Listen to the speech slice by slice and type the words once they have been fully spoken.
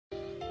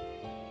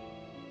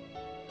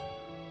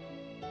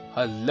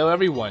Hello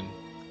everyone!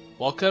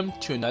 Welcome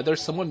to another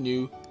somewhat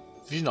new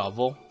visual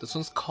novel. This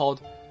one's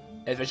called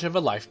Adventure of a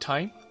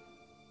Lifetime,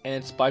 and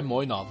it's by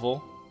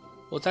Moenovel.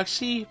 Well, it's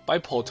actually by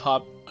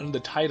Pulltop under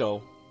the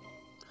title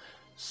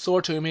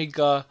空と海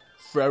が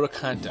Frere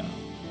Canta.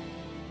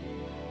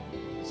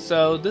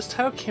 So this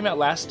title came out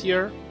last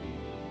year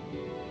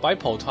by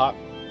Pulltop,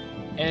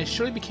 and it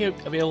surely became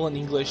available in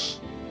English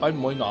by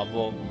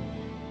Moenovel.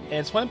 And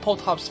it's one of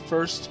Pulltop's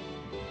first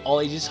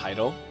all-ages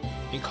title,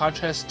 in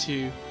contrast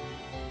to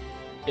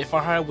If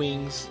Our Higher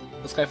Wings,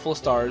 The Sky Full of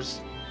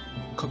Stars,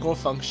 Kokoro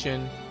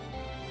Function,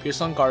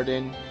 Pearson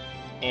Garden,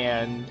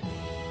 and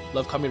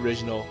Love Kami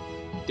Original,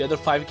 the other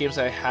 5 games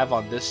that I have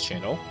on this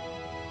channel.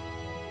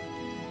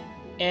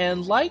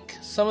 And like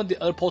some of the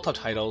other Pulltop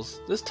titles,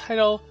 this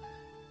title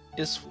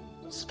is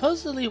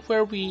supposedly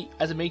where we,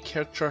 as a main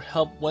character,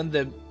 help one of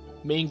the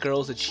main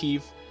girls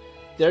achieve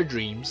their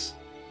dreams.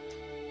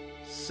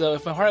 So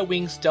If My Heart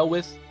Wings dealt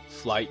with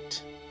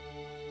flight,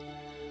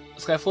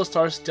 The Sky Full of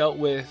Stars dealt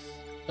with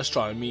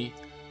astronomy,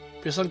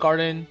 Pearson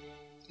Garden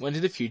went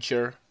to the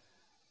future,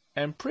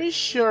 and I'm pretty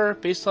sure,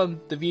 based on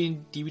the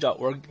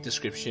vndb.org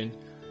description,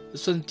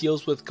 this one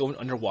deals with going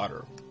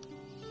underwater.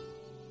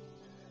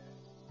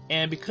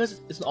 And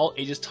because it's an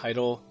all-ages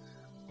title,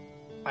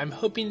 I'm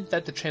hoping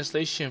that the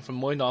translation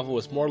from Moenovel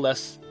is more or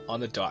less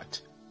on the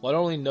dot. Well, I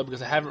don't really know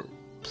because I haven't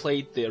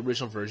played the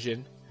original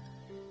version,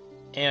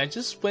 and I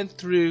just went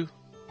through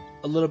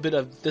a little bit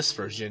of this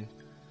version.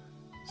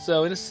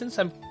 So in a sense,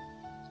 I'm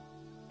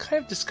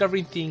kind of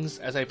discovering things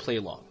as I play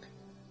along.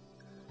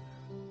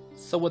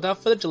 So without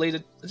further delay,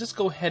 let's just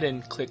go ahead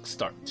and click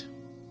start.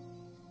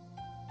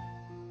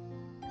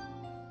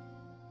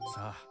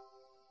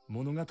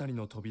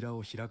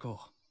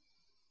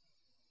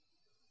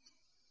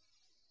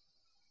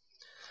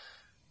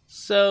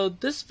 So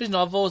this visual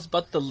novel is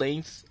about the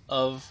length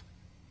of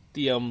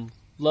the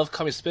Love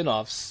Kami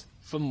spin-offs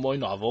from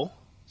Moenovel.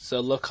 So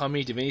Love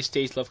Kami Divinity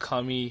Stage, Love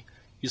Kami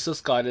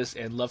Useless Goddess,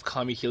 and Love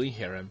Kami Healing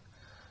Harem.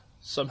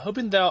 So I'm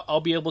hoping that I'll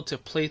be able to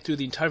play through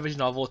the entire visual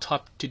novel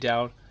top to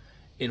down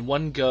in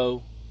one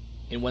go,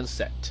 in one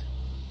set.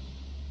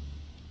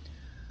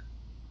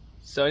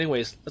 So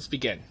anyways, let's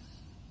begin.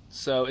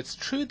 So it's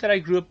true that I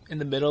grew up in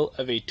the middle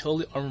of a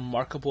totally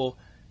unremarkable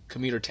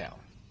commuter town.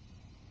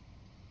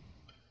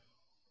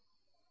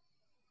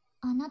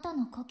 あなた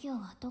の故郷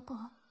はどこ?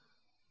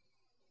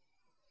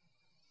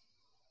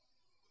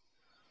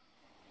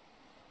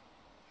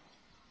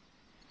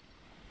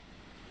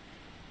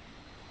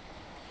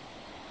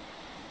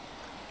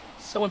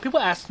 So when people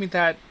ask me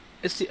that,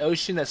 it's the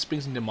ocean that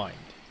springs into mind.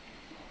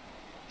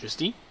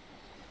 Interesting.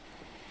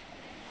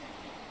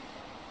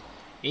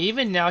 And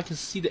even now I can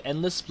see the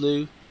endless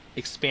blue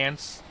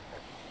expanse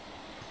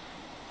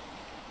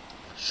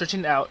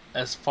stretching out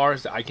as far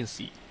as the eye can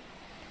see.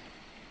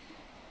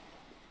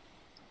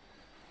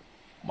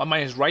 My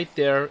mind is right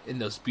there in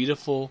those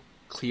beautiful,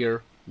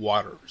 clear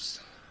waters.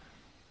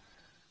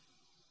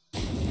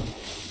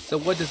 So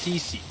what does he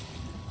see?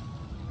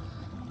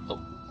 Oh,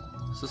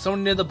 so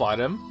somewhere near the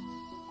bottom.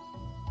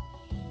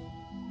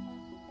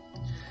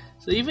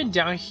 So even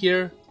down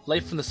here,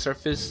 light from the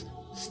surface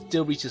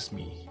still reaches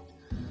me.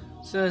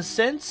 So in a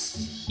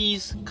sense,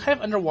 he's kind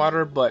of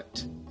underwater,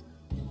 but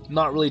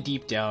not really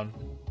deep down.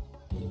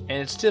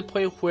 And it's to the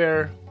point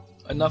where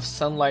enough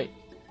sunlight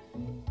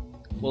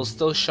will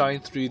still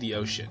shine through the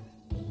ocean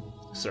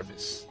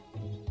surface.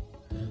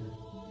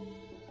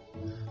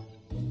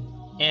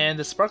 And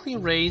the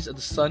sparkling rays of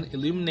the sun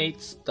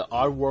illuminates the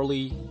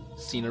odd-worldly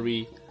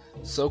scenery,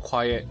 so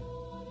quiet,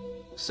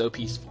 so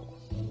peaceful.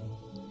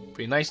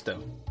 Pretty nice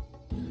though.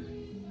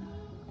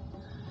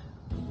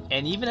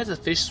 And even as the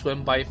fish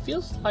swim by, it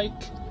feels like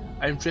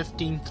I'm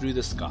drifting through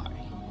the sky.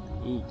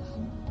 Ooh.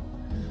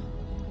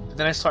 But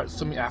then I start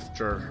swimming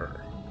after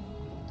her.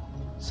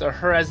 So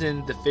her as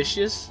in the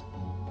fishes.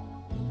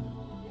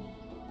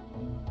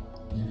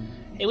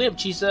 Hey, wait up,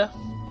 Chisa.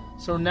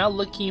 So we're now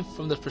looking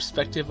from the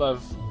perspective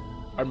of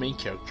our main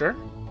character,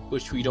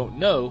 which we don't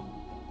know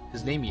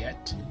his name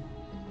yet.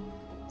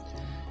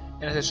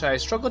 And as I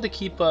struggle to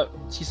keep up,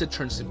 Chisa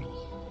turns to me.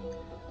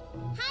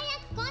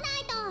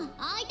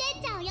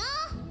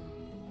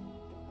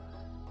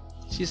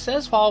 She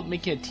says while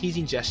making a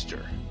teasing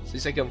gesture. So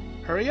she's like,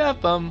 hurry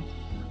up, I'm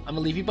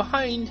gonna leave you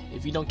behind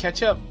if you don't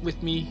catch up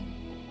with me.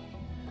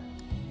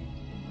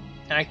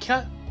 And I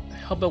can't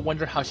help but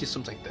wonder how she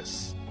swims like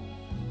this.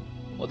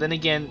 Well, then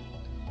again,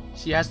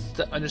 she has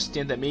to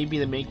understand that maybe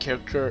the main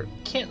character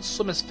can't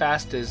swim as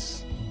fast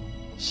as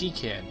she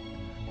can.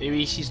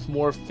 Maybe she's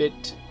more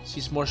fit,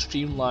 she's more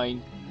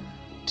streamlined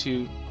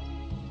to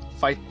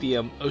fight the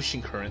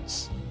ocean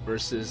currents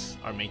versus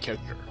our main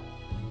character.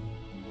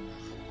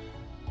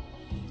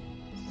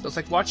 So it's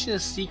like watching a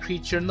sea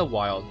creature in the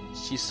wild.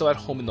 She's so at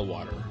home in the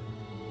water.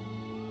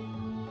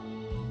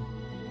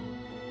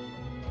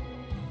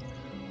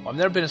 Well, I've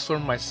never been a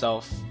swimmer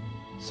myself,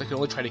 so I can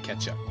only try to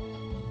catch up,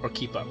 or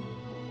keep up.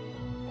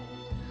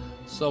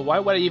 So why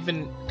would I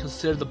even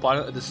consider the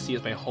bottom of the sea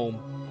as my home,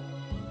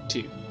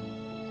 too?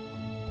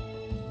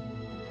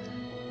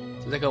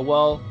 So it's like,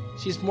 well,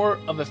 she's more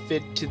of a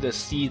fit to the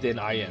sea than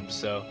I am,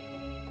 so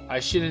I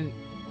shouldn't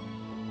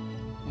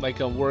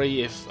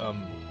worry if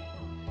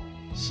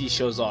she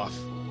shows off,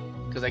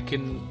 because I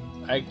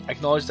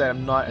acknowledge that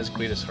I'm not as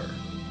great as her.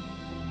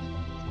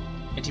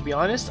 And to be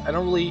honest, I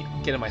don't really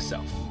get it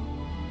myself.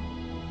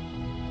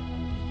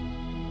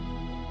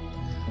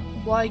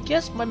 Well, I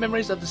guess my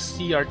memories of the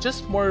sea are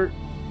just more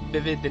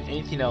vivid than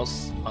anything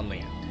else on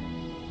land.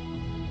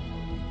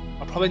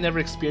 I'll probably never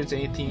experience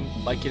anything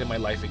like it in my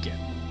life again.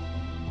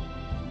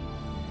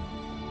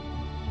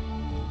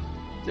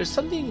 There's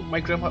something my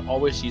grandpa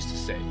always used to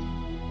say.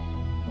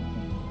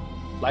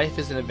 Life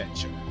is an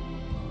adventure.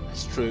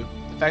 That's true.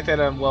 The fact that,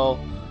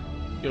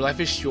 your life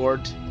is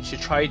short, you should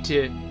try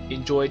to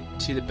enjoy it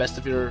to the best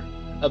of your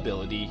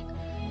ability.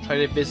 Try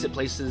to visit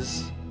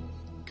places,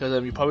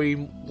 because you probably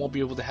won't be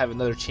able to have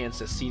another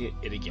chance at seeing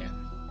it again.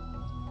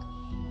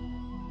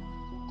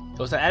 It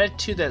was an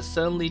attitude that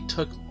suddenly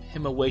took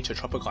him away to a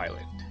tropical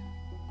island.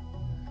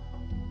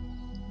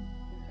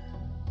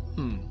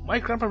 My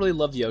grandpa really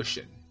loved the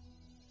ocean.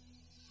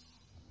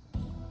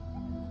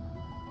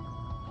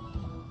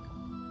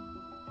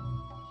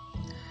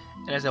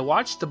 And as I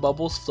watched the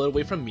bubbles float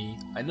away from me,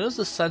 I noticed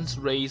the sun's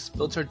rays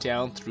filter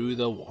down through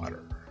the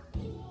water.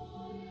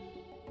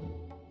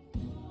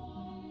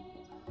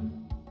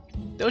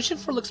 The ocean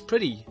floor looks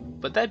pretty,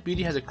 but that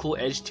beauty has a cruel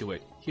edge to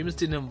it. Humans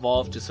didn't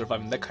evolve to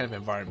survive in that kind of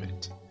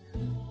environment.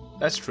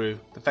 That's true.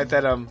 The fact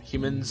that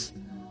humans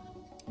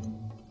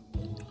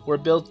were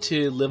built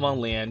to live on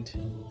land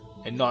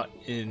and not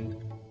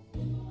in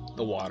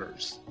the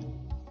waters.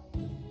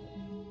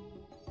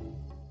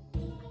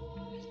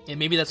 And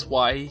maybe that's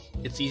why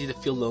it's easy to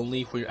feel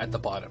lonely when you're at the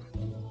bottom.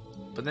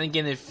 But then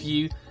again, if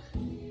you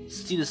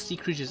see the sea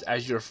creatures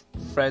as your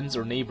friends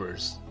or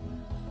neighbors,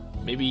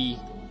 maybe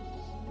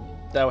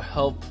that will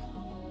help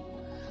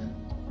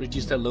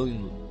reduce that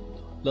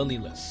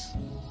loneliness.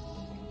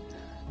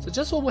 So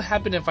just what would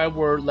happen if I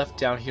were left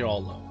down here all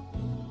alone?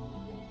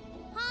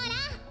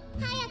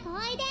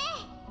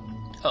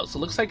 Oh, so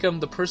it looks like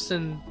the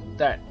person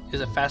that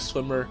is a fast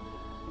swimmer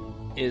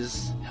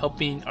is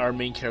helping our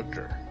main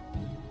character.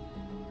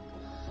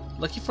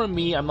 Lucky for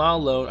me, I'm not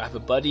alone. I have a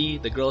buddy,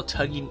 the girl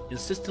tugging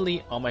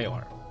insistently on my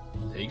arm.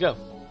 There you go.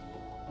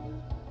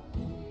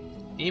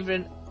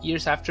 Even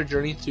years after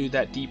journeying through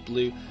that deep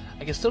blue,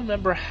 I can still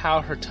remember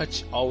how her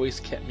touch always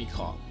kept me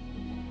calm.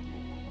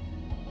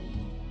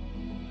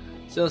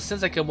 So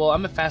since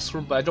I'm a fast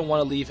swimmer, but I don't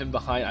want to leave him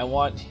behind. I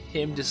want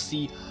him to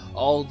see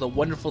all the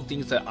wonderful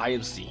things that I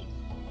am seeing.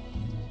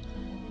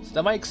 So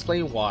that might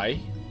explain why.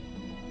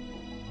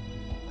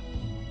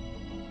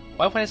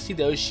 Why when I see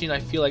the ocean, I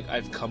feel like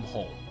I've come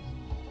home.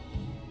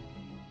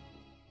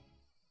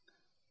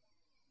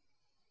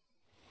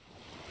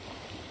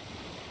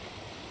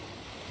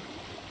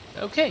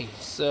 Okay,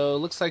 so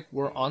looks like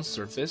we're on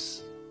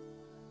surface.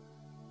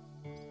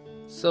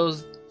 So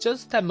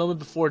just that moment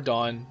before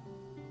dawn,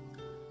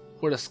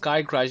 where the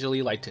sky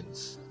gradually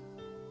lightens.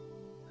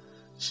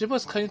 The ship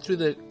was cutting through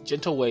the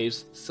gentle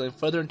waves, sailing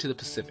further into the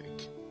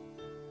Pacific.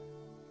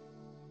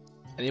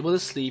 Unable to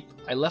sleep,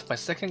 I left my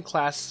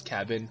second-class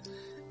cabin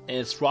and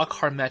its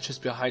rock-hard mattress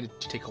behind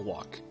to take a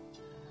walk.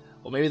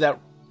 Well, maybe that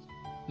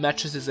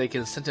mattress is like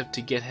an incentive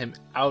to get him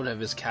out of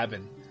his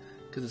cabin,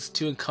 because it's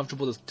too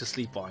uncomfortable to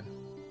sleep on.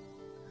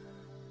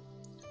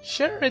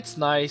 Sure, it's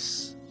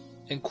nice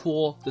and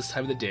cool this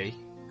time of the day.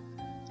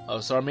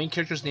 So our main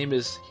character's name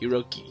is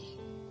Hiroki.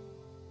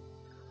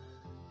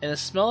 And the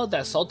smell of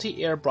that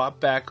salty air brought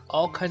back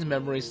all kinds of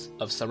memories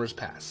of summers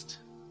past.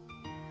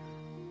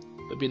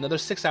 It would be another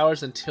 6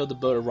 hours until the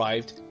boat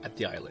arrived at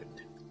the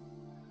island.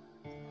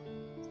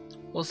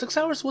 Well, 6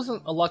 hours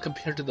wasn't a lot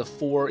compared to the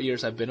 4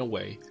 years I've been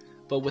away,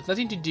 but with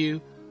nothing to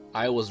do,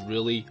 I was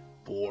really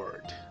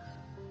bored.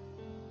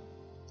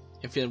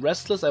 And feeling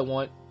restless, I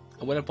went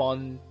up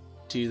on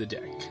to the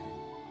deck.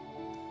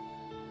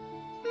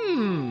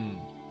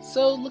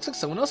 So it looks like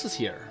someone else is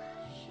here.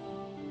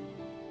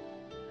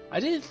 I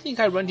didn't think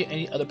I'd run into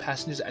any other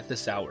passengers at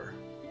this hour.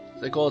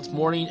 It's like, oh, it's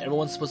morning,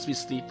 everyone's supposed to be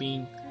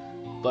sleeping,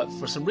 but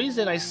for some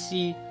reason I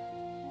see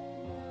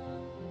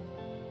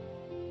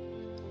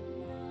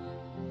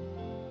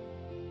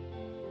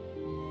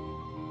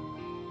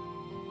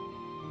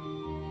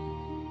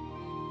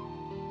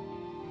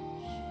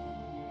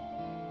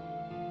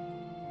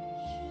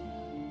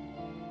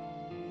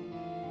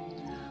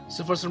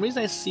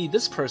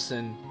this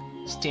person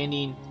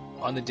standing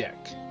on the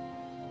deck.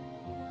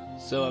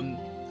 So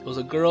it was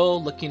a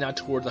girl looking out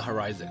toward the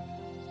horizon.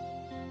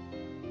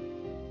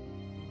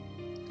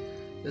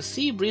 The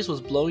sea breeze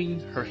was blowing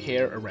her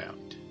hair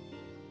around.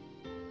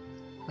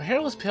 Her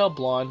hair was pale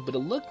blonde, but it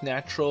looked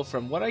natural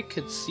from what I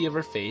could see of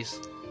her face.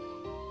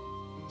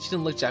 She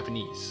didn't look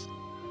Japanese.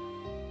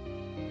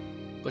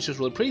 But she was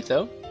really pretty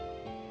though.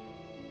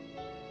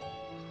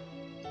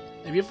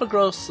 The beautiful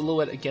girl's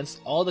silhouette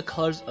against all the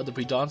colors of the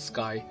pre-dawn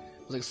sky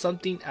was like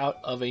something out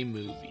of a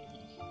movie.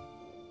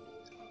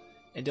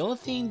 And the only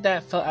thing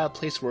that felt out of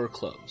place were her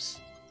clothes.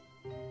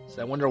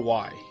 So I wonder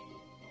why.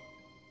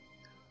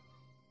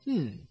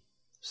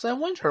 So I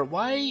wonder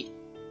why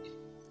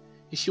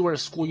Is she wearing a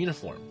school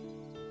uniform?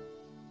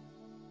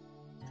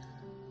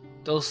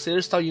 Those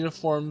sailor-style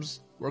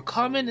uniforms were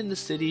common in the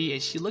city,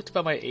 and she looked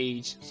about my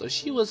age, so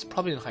she was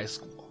probably in high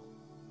school.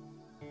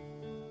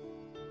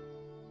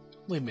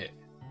 Wait a minute.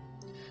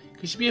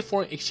 Could she be a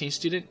foreign exchange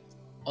student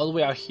all the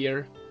way out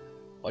here?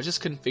 Well, I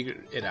just couldn't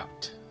figure it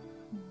out.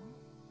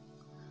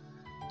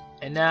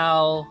 And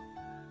now,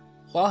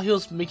 while he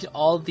was making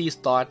all these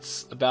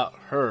thoughts about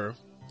her,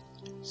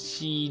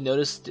 she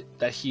noticed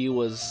that he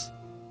was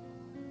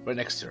right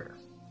next to her,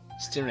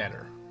 staring at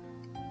her.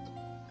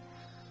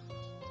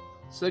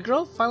 So the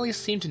girl finally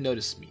seemed to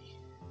notice me.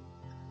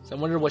 So I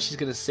wonder what she's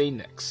gonna say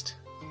next.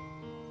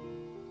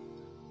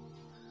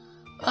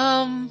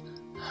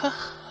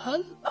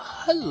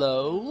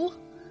 Hello?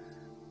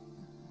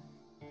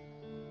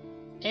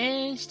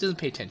 And she doesn't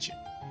pay attention.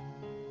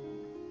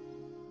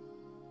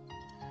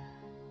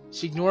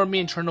 She ignored me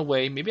and turned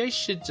away. Maybe I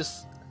should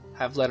just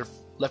have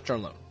left her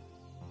alone.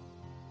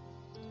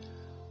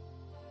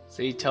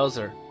 So he tells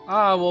her,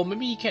 well,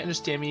 maybe you can't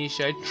understand me.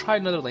 Should I try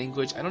another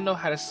language? I don't know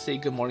how to say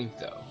good morning,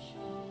 though.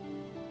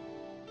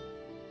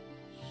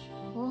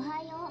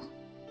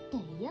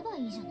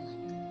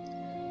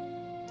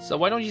 So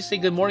why don't you say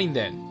good morning,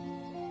 then?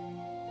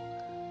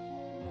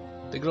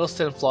 The girl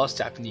said in flawless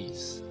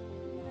Japanese.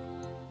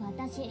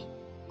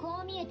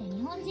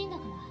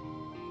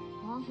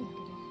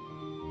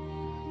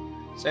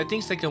 So I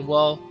think it's like,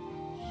 well,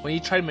 when you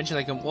try to mention,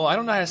 like, well, I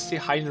don't know how to say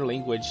hi in your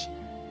language,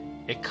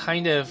 it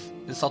kind of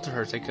insulted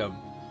her. It's like,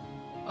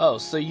 oh,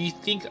 so you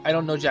think I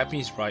don't know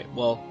Japanese, right?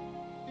 Well,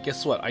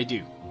 guess what? I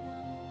do.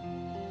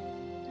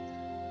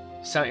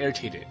 You sound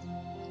irritated.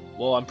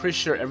 Well, I'm pretty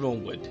sure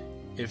everyone would,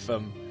 if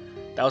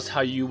that was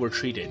how you were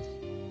treated.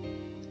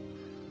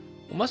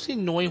 It must be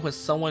annoying when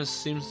someone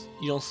assumes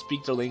you don't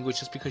speak their language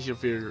just because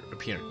of your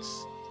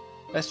appearance.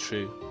 That's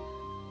true.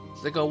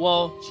 It's like, oh,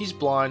 well, she's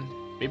blonde.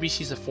 Maybe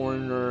she's a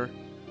foreigner.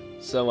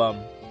 So,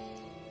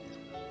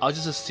 I'll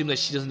just assume that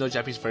she doesn't know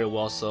Japanese very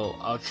well, so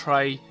I'll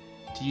try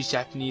to use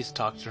Japanese to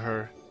talk to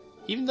her.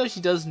 Even though she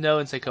does know,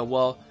 it's like,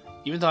 well,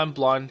 even though I'm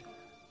blonde,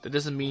 that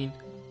doesn't mean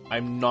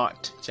I'm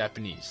not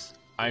Japanese.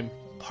 I'm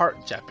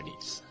part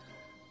Japanese.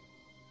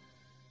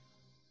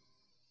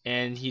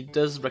 And he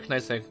does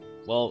recognize that,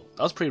 well,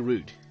 that was pretty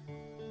rude.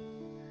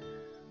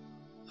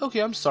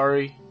 Okay, I'm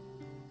sorry.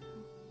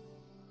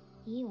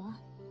 And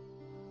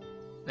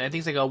I think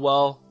it's like,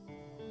 well,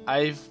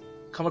 I've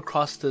come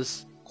across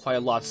this quite a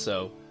lot,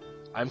 so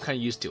I'm kind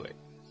of used to it.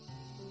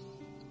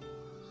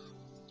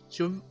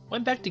 She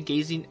went back to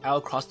gazing out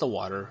across the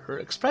water. Her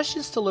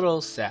expression is still a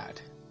little sad.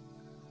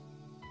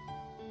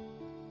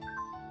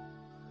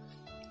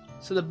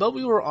 So the boat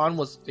we were on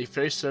was a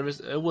ferry service.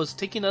 It was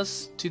taking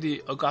us to the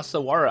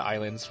Ogasawara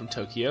Islands from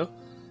Tokyo,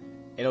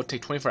 and it would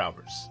take 24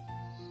 hours.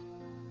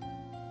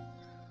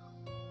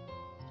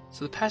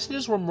 So the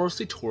passengers were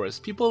mostly tourists,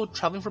 people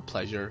traveling for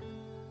pleasure.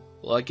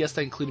 Well, I guess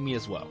that included me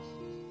as well.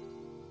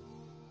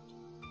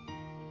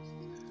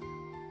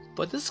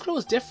 But this girl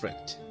was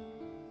different,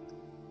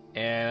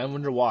 and I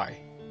wonder why.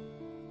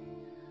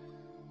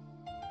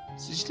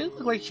 So she didn't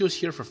look like she was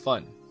here for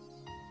fun.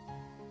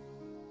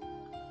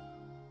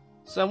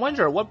 So I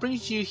wonder, what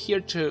brings you here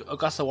to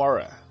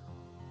Ogasawara?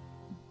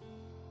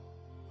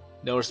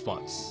 No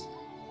response.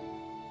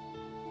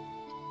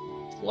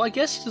 Well, I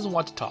guess she doesn't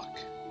want to talk.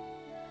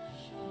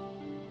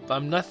 But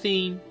I'm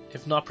nothing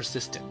if not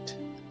persistent.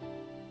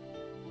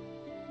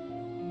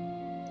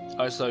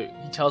 So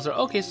he tells her,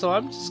 okay, so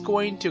I'm just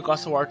going to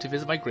Ogasawara to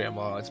visit my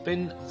grandma. It's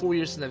been 4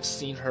 years since I've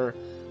seen her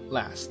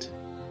last.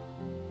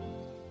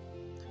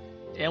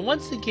 And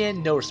once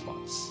again, no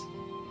response.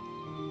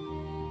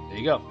 There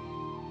you go.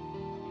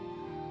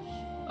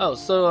 Oh,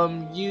 so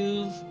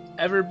you've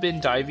ever been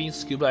diving,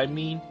 scuba, I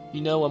mean,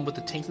 you know, with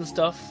the tanks and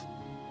stuff?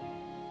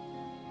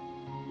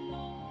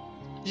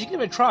 You should give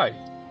it a try.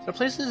 There are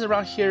places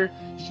around here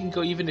you can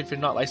go even if you're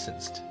not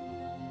licensed.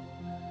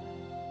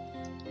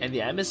 And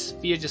the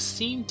atmosphere just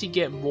seemed to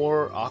get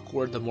more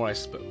awkward the more I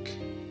spoke.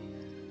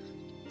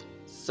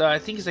 So I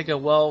think it's like,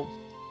 well,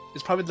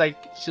 it's probably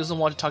like she doesn't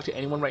want to talk to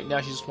anyone right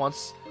now, she just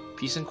wants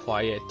peace and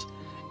quiet.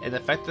 And the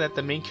fact that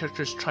the main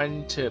character is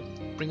trying to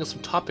bring us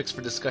some topics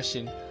for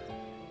discussion,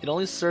 it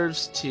only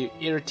serves to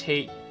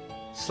irritate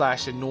 /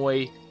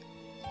 annoy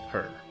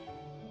her.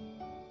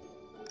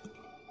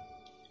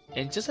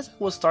 And just as I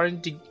was starting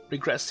to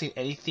regret saying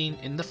anything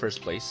in the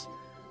first place,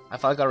 I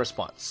finally got a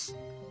response.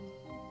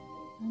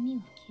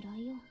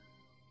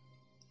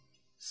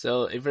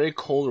 So, a very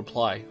cold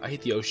reply. I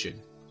hate the ocean.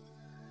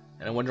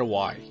 And I wonder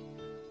why.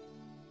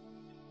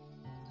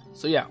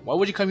 So yeah, why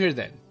would you come here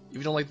then, if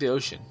you don't like the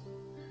ocean?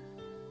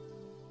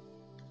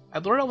 I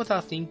blurted out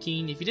without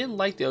thinking, if you didn't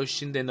like the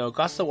ocean, then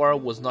Ogasawara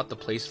was not the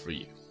place for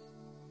you.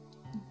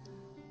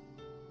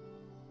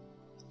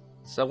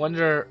 So I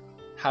wonder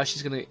how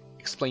she's gonna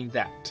explain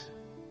that.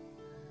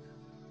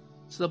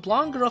 So the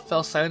blonde girl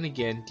fell silent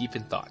again, deep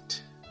in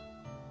thought.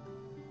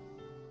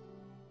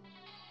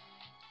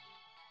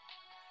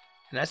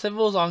 And as if it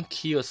was on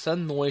cue, a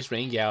sudden noise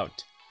rang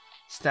out,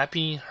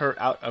 snapping her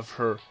out of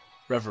her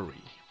reverie.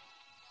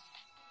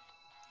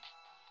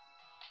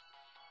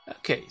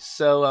 Okay,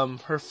 so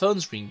her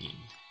phone's ringing.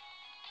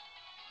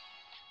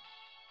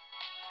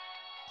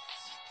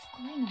 しつこ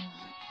いな。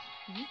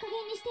いい加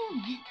減にしてよ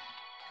ね。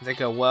And they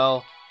go,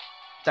 well,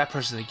 that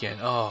person again.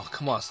 Oh,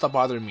 come on, stop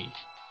bothering me.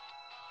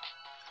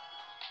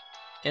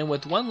 And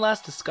with one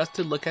last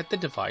disgusted look at the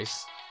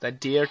device that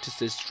dared to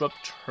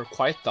disrupt her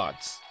quiet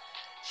thoughts,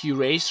 she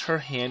raised her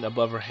hand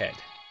above her head.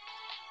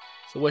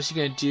 So what's she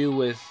gonna do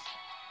with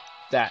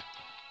that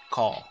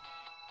call?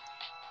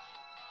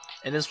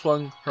 And then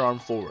swung her arm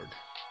forward.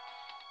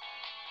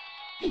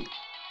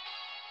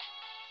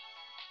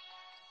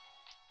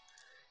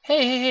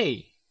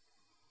 Hey!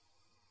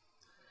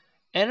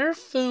 And her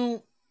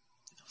phone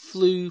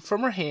flew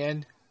from her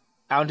hand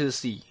out into the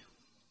sea.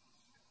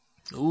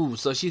 Ooh,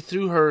 so she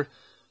threw her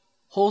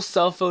whole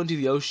cell phone to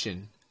the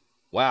ocean.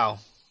 Wow.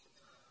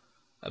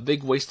 A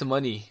big waste of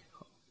money.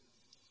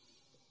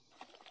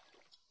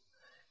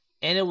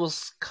 And it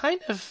was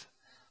kind of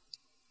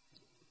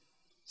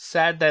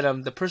sad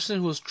that the person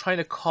who was trying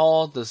to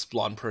call this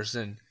blonde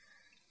person,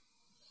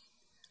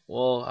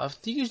 well, I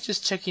think he was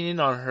just checking in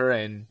on her,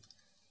 and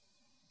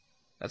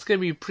that's gonna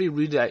be pretty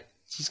rude that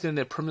she's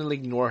gonna permanently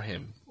ignore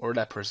him or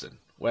that person,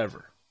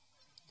 whatever.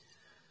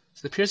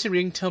 So the piercing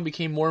ringtone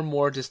became more and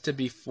more distant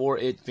before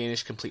it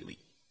vanished completely.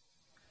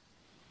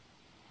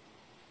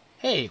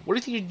 Hey, what do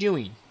you think you're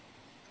doing?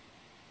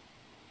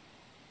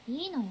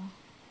 いいのよ。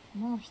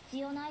もう必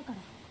要ないか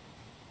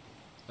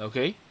ら。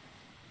 Okay.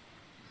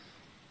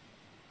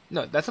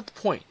 No, that's not the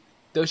point.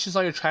 The ocean's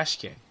not your trash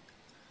can.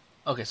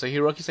 Okay, so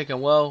Hiroki's like,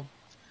 well,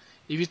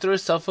 if you throw a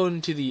cell phone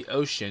into the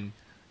ocean,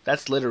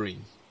 that's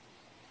littering.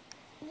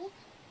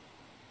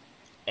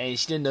 And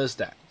she didn't notice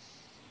that.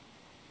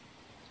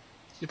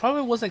 She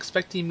probably wasn't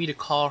expecting me to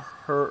call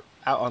her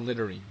out on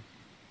littering.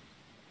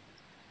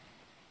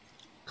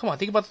 Come on,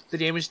 think about the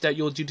damage that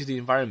you'll do to the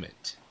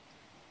environment.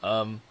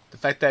 The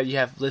fact that you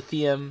have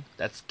lithium,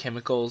 that's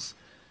chemicals.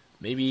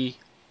 Maybe,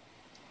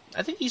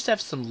 I think you used to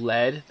have some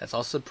lead, that's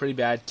also pretty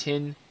bad.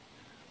 Tin.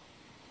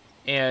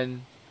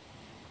 And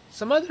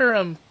some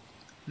other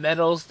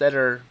metals that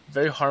are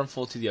very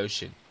harmful to the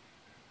ocean.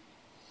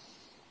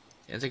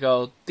 And it's like,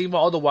 oh, think about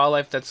all the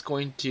wildlife that's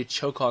going to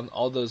choke on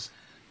all those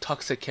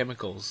toxic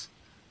chemicals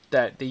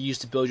that they use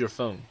to build your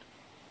phone.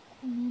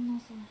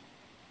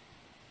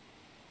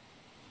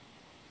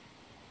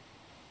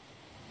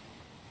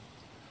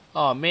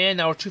 Oh man,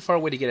 now we're too far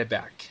away to get it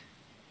back.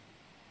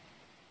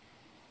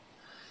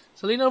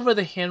 So I leaned over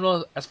the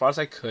handrail as far as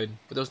I could,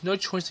 but there was no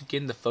choice of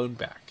getting the phone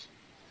back.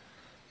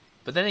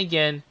 But then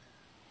again,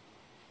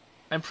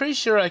 I'm pretty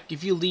sure like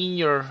if you lean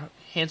your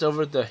hands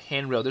over the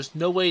handrail, there's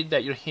no way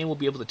that your hand will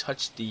be able to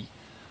touch the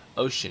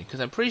ocean. Because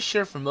I'm pretty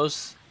sure for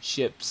most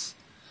ships,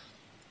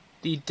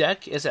 the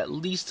deck is at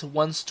least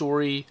one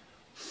story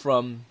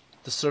from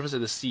the surface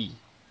of the sea.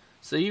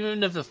 So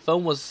even if the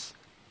phone was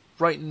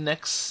right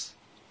next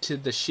to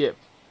the ship,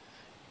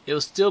 it will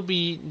still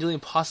be nearly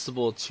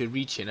impossible to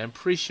reach it. And I'm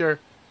pretty sure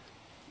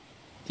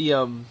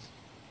the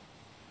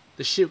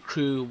ship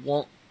crew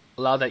won't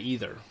allow that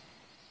either.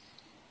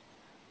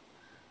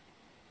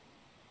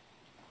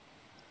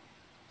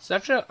 So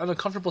after an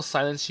uncomfortable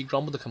silence, she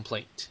grumbled a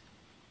complaint.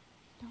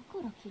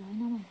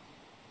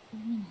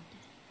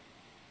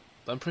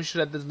 But I'm pretty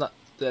sure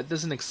that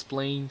doesn't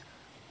explain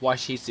why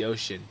she hates the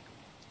ocean.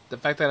 The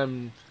fact that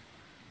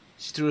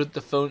she threw the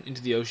phone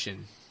into the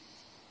ocean.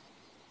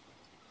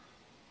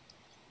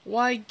 Well,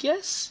 I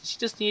guess she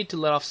just needed to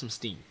let off some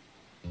steam.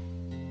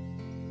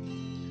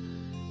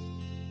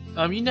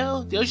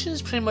 The ocean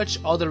is pretty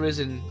much all there is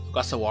in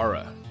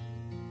Ogasawara.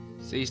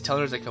 So he's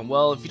telling her like,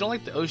 well, if you don't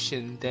like the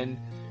ocean, then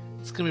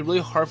it's gonna be really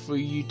hard for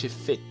you to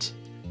fit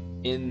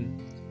in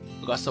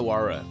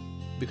Ogasawara,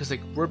 because like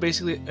we're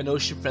basically an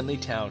ocean-friendly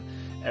town.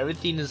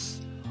 Everything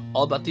is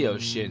all about the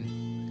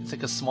ocean. It's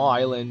like a small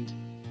island.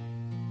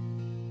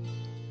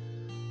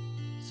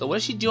 So what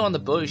does she do on the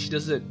boat if she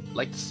doesn't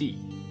like the sea?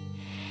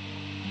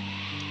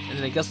 And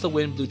then I guess the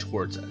wind blew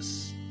towards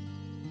us.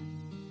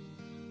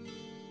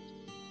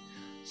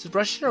 So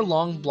brushing her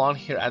long blonde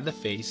hair out of the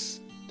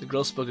face, the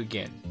girl spoke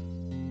again.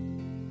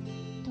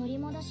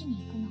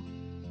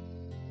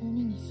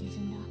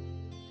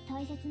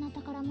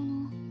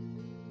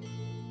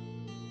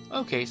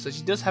 Okay, so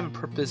she does have a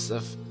purpose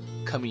of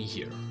coming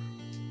here.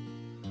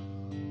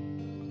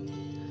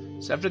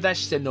 So after that,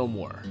 she said no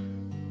more.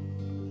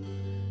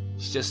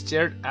 She just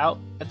stared out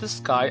at the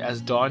sky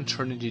as dawn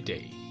turned into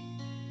day.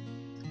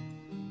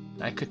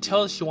 I could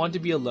tell she wanted to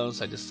be alone,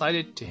 so I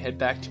decided to head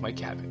back to my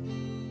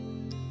cabin.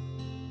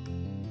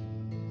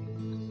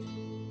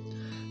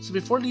 So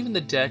before leaving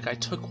the deck, I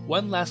took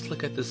one last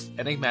look at this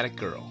enigmatic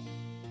girl.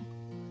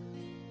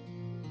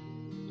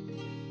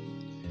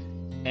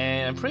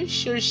 And I'm pretty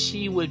sure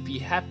she would be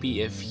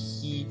happy if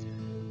he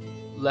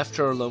left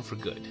her alone for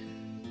good.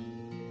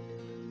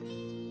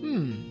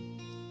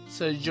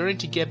 So a journey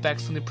to get back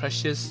something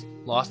precious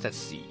lost at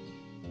sea.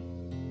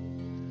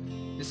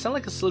 It sounded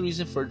like a silly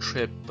reason for a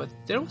trip, but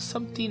there was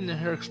something in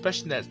her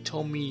expression that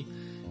told me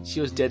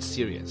she was dead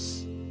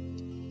serious.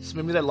 So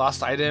maybe that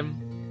lost item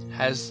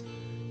has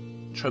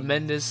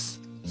tremendous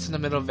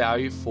sentimental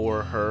value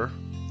for her,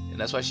 and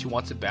that's why she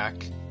wants it back.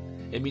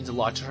 It means a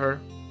lot to her.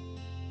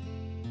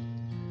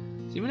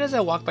 So even as I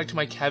walked back to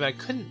my cabin, I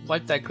couldn't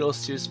wipe that girl's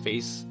serious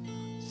face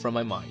from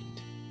my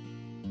mind.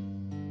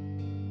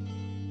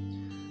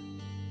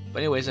 But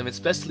anyways, it's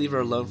best to leave her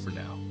alone for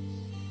now.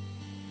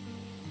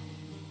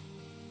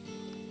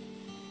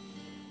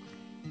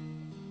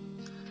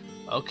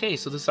 Okay,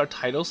 so this is our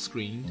title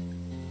screen.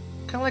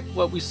 Kind of like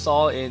what we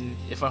saw in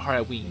If My Heart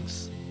Had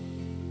Wings.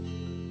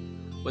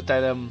 With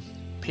that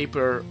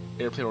paper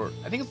airplane, or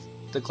I think it's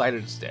the glider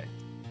instead.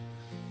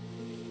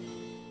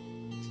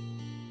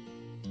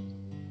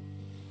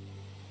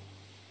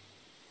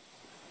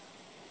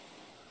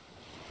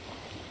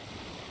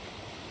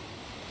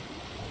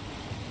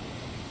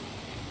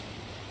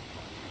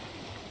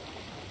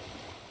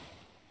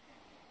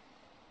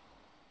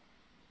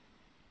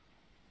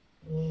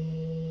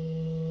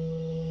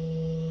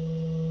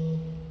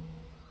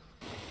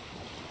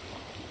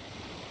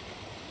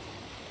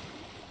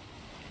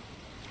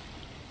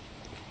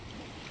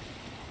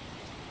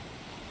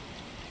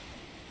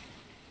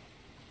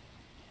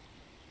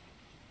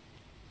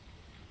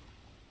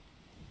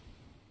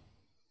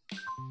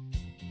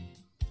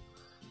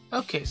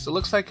 Okay, so it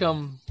looks like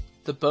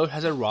the boat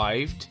has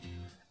arrived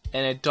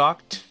and it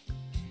docked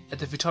at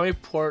the Futami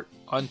port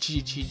on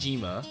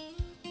Chichijima,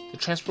 the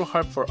transport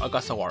hub for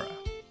Ogasawara.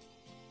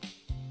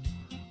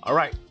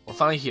 Alright, we're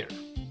finally here.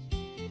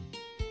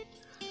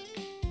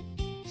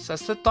 So I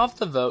stepped off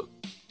the boat,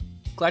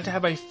 glad to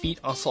have my feet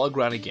on solid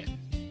ground again.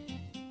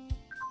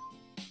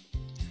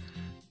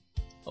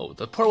 Oh,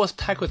 the port was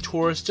packed with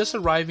tourists just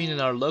arriving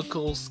and our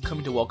locals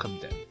coming to welcome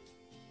them.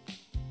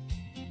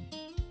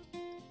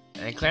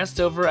 And I glanced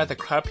over at the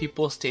crowd of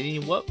people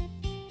standing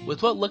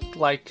with what looked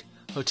like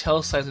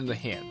hotel signs in their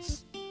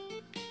hands.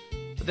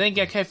 But then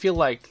again, I kind of feel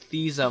like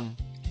these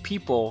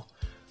people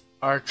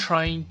are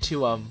trying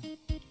to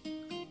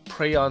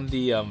prey on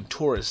the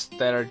tourists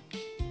that are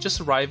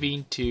just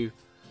arriving to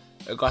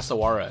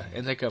Ogasawara,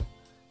 and like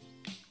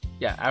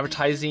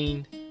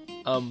advertising,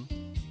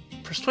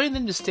 persuading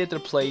them to stay at their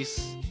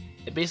place,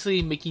 and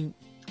basically making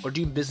or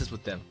doing business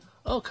with them.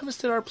 Oh, come and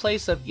stay at our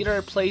place, eat at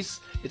our place.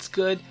 It's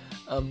good.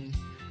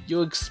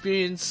 You'll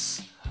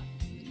experience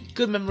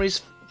good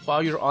memories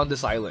while you're on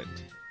this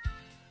island.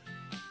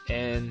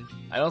 And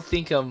I don't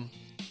think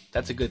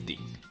that's a good thing.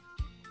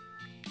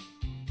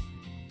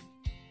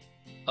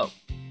 Oh,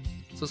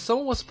 so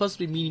someone was supposed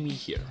to be meeting me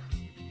here.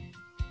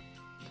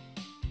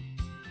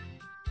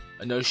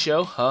 A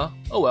no-show, huh?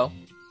 Oh well.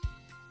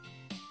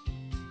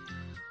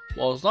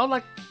 Well, it's not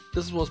like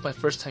this was my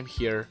first time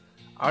here.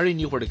 I already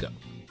knew where to go.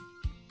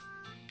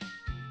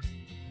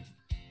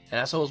 And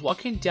as I was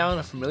walking down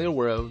a familiar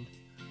road,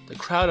 the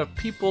crowd of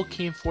people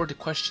came forward to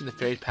question the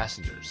ferry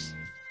passengers.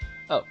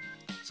 Oh,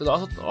 so there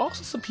are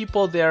also some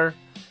people there,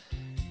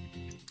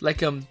 like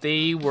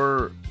they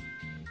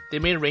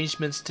made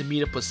arrangements to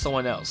meet up with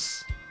someone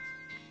else,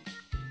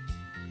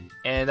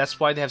 and that's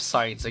why they have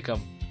signs like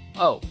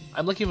oh,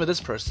 I'm looking for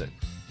this person.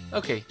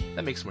 Okay,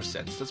 that makes more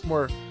sense. That's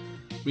more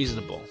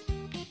reasonable.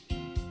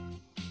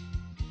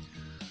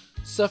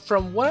 So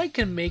from what I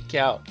can make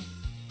out,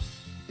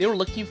 they were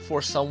looking for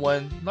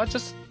someone not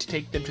just to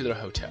take them to their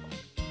hotel.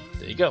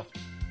 There you go.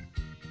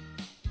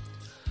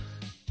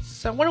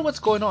 So I wonder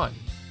what's going on.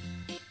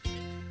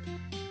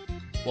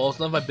 Well, it's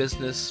none of my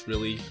business,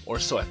 really, or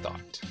so I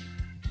thought.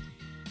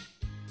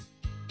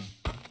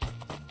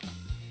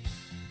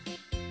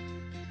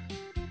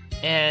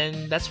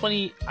 And that's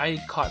when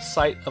I caught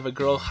sight of a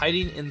girl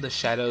hiding in the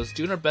shadows,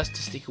 doing her best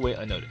to sneak away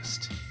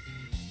unnoticed.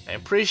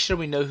 I'm pretty sure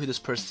we know who this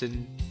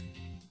person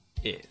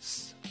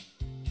is.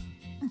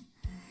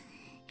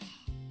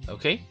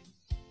 Okay.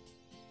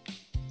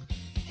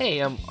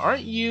 Hey,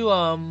 aren't you,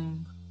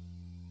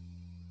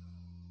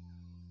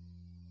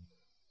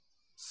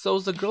 So it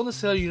was the girl in the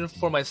sailor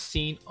uniform I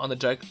seen on the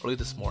deck early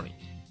this morning.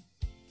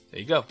 There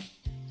you go.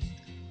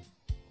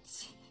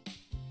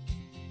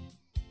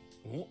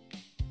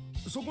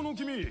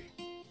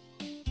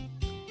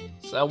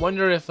 So I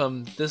wonder if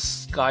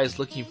this guy is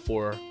looking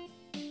for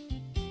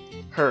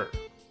her.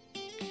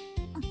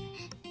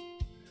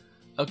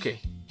 Okay.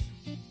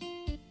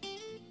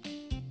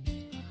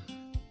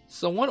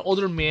 So one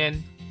older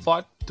man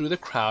fought through the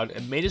crowd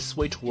and made his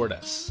way toward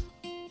us.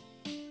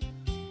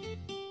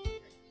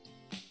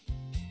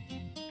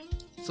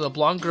 So the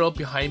blonde girl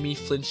behind me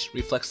flinched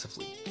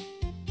reflexively.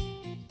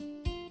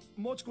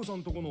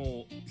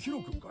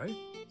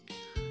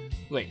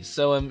 Wait,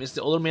 so is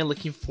the older man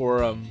looking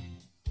for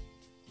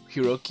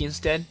Hiroki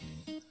instead?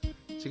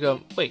 So you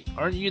go, wait,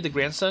 aren't you the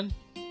grandson?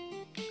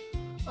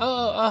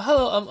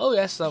 Hello, oh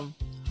yes,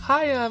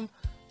 hi,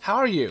 how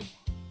are you?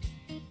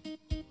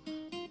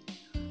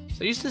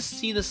 So I used to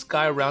see this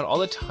guy around all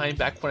the time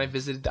back when I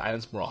visited the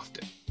islands more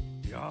often.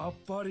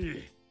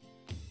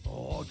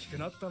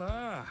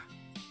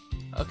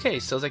 Okay,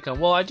 so it's like,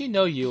 well, I do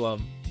know you,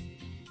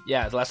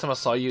 yeah, the last time I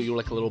saw you, you were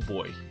like a little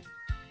boy.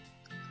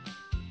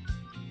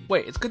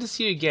 Wait, it's good to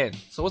see you again.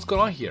 So what's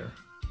going on here?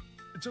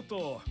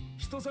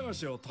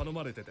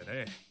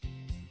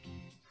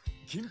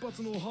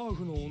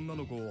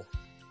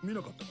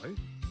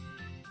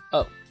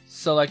 Oh,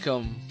 so like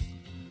okay,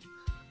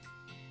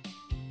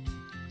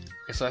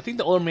 so I think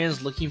the older man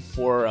is looking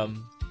for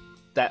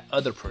that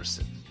other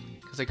person.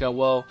 Cause like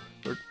well,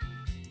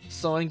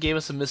 someone gave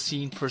us a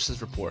missing persons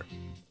report.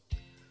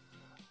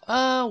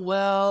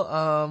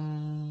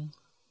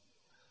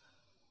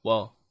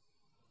 Well,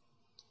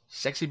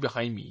 she's actually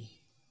behind me.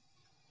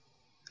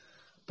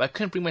 But I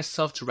couldn't bring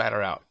myself to rat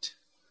her out.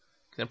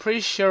 I'm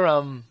pretty sure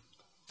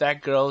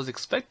that girl is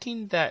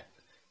expecting that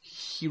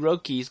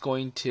Hiroki is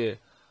going to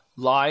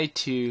lie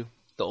to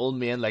the old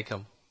man like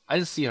I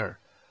didn't see her.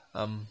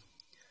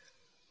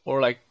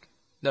 Or like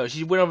no,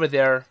 she went over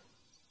there.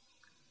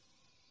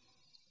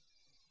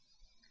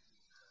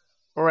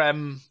 Or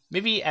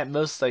maybe at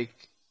most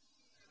like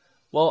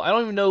well, I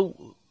don't even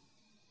know.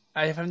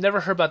 I've never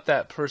heard about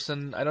that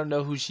person. I don't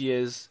know who she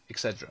is,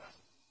 etc.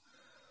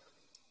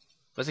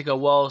 But I go,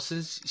 well,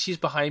 since she's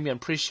behind me, I'm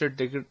pretty sure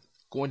they're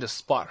going to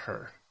spot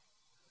her.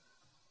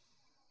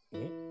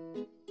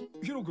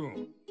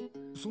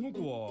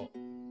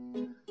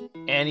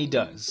 And he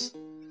does.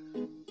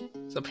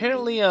 So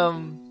apparently,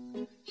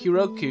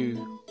 Hiroki,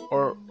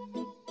 or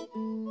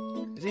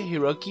is it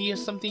Hiroki or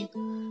something?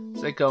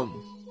 It's like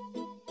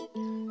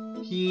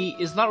he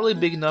is not really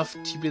big enough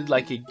to be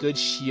like a good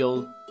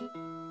shield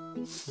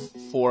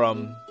for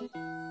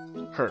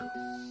her.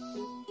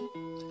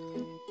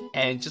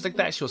 And just like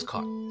that, she was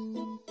caught.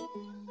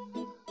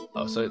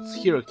 Oh, so it's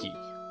Hiroki.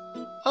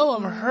 Oh,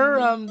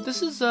 her.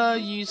 This is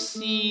you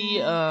see.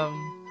 So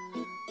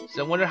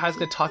I wonder how he's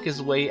gonna talk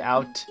his way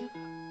out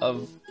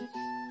of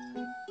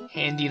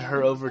handing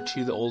her over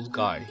to the old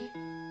guy.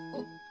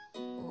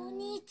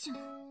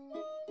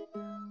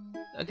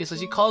 Okay, so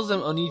she calls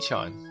him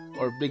Oni-chan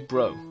or Big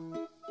Bro.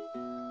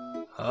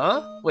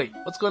 Huh? Wait,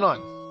 what's going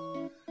on?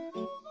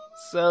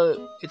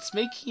 So it's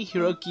making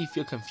Hiroki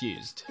feel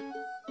confused.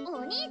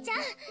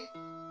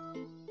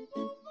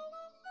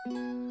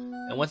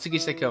 And once again,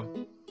 she's like,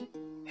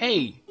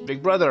 hey,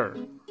 big brother.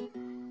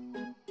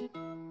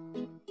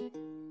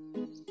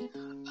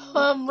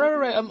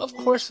 Right. Of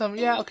course,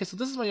 yeah, okay, so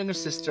this is my younger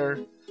sister.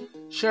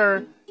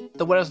 Sure,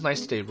 the weather's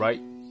nice today,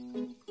 right?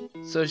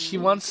 So she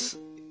wants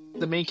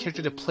the main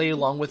character to play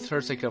along with her.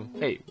 It's like,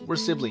 hey, we're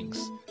siblings.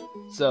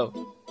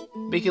 So,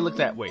 make it look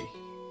that way.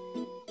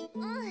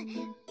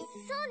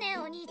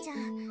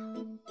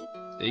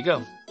 There you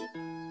go.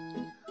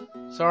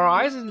 So our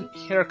eyes and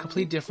hair are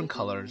completely different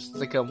colors. It's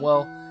like,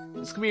 well,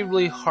 it's gonna be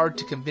really hard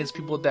to convince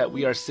people that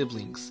we are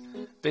siblings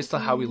based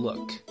on how we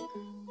look.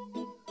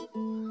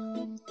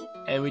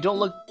 And we don't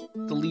look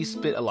the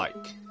least bit alike.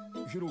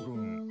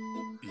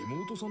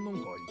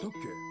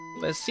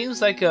 But it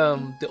seems like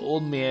the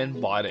old man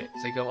bought it.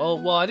 It's like, oh,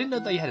 well, I didn't know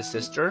that you had a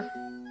sister.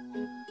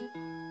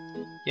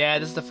 Yeah,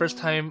 this is the first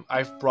time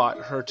I've brought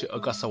her to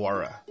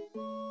Ogasawara.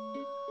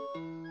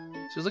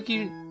 She was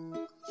looking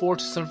forward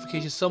to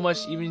summification so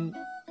much, she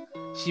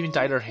even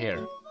dyed her hair.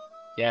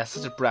 Yeah,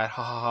 such a brat,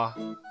 ha ha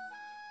ha.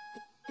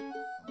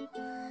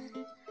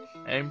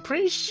 And I'm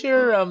pretty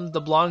sure the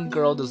blonde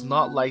girl does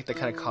not like that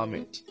kind of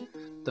comment.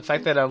 The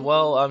fact that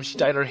she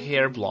dyed her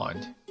hair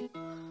blonde.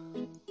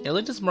 It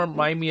really just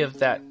remind me of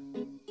that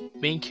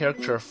main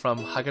character from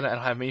Hagana and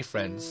Have Many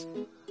Friends,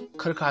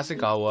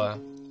 Kurokasagawa,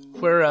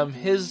 where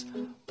his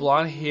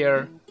blonde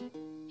hair,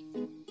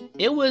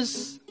 it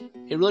was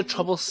a really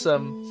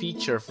troublesome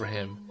feature for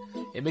him.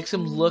 It makes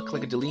him look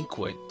like a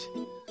delinquent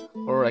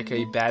or like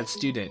a bad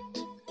student,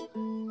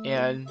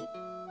 and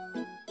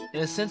in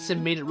a sense it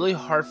made it really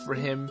hard for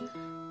him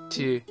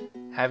to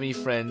have any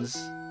friends,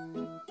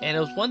 and it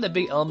was one of the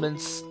big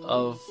elements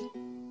of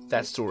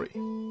that story.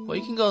 Well,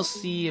 you can go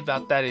see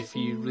about that if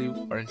you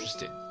really are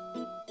interested.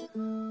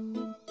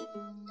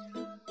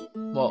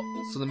 Well,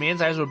 so the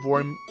man's eyes were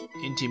born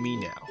into me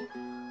now.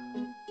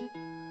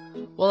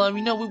 Well,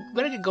 we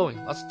better get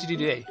going. Lots to do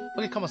today.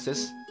 Okay, come on,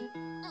 sis.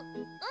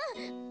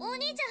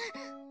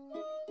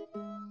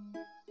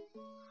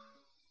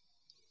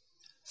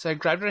 So I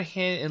grabbed her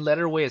hand and led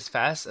her away as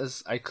fast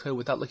as I could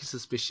without looking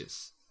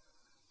suspicious.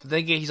 But then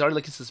again, he's already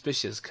looking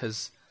suspicious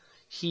because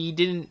he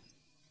didn't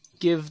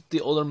give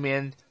the older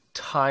man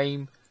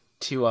time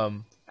to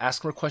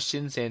ask more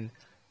questions and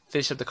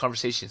finish up the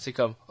conversation. It's like,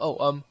 I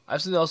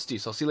have something else to do,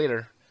 so I'll see you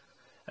later.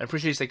 And I'm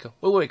pretty sure he's like,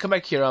 wait, come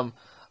back here.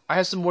 I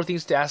have some more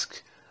things to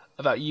ask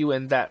about you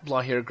and that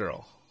blonde-haired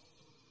girl.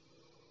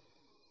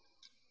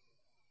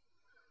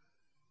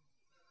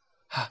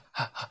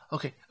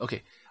 Okay.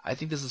 I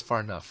think this is far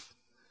enough.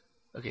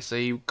 Okay, so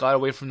he got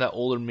away from that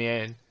older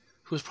man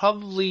who was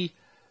probably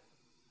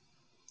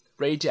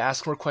ready to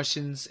ask more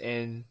questions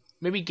and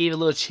maybe gave a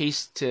little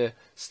chase to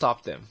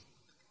stop them.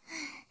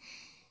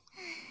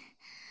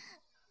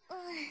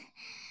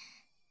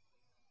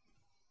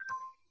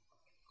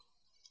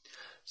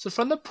 So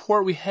from the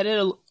port, we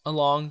headed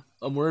along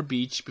Omura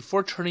Beach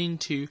before turning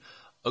to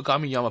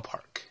Ogamiyama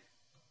Park.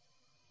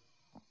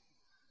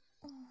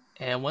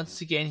 And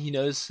once again, he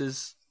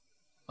notices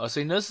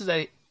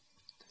that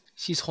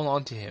she's holding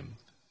on to him.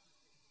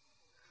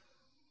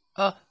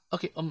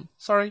 Okay,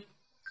 sorry.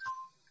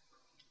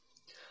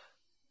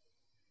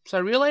 So I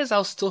realized I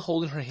was still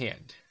holding her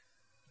hand.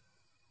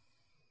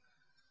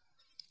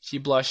 She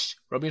blushed,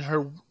 rubbing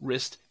her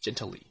wrist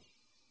gently.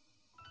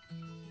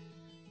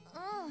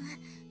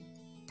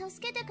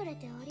 助けてくれ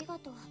てありが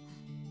とう。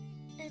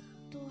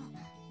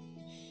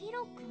ヒ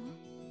ロ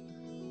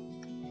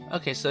君?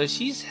 Okay, so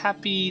she's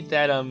happy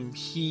that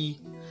he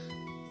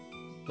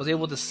was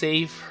able to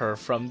save her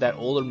from that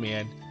older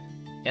man,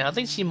 and I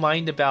think she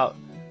minded about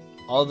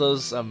all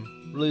those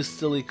really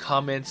silly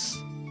comments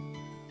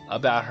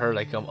about her,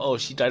 like oh,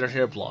 she dyed her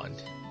hair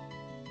blonde.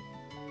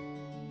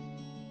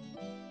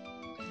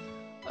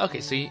 Okay,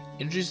 so he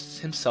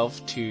introduced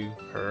himself to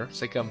her.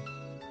 It's like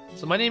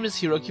so my name is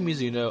Hiroki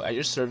Mizuno, at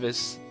your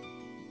service.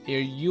 Here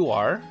you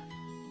are.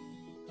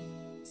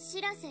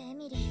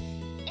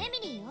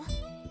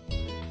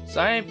 So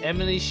I am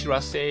Emily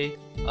Shirase.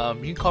 You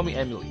can call me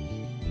Emily.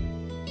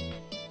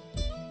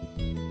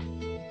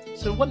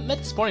 So what met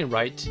this morning,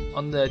 right?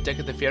 On the deck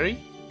of the ferry?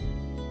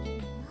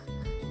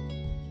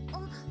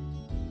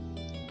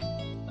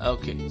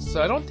 Okay,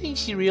 so I don't think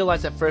she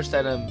realized at first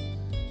that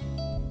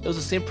it was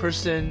the same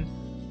person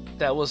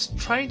that was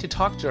trying to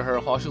talk to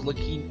her while she was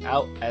looking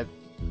out at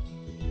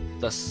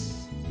the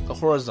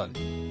horizon,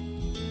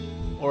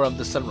 or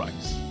the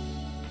sunrise.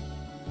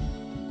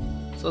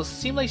 So it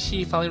seemed like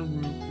she finally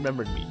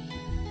remembered me.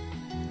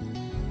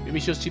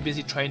 Maybe she was too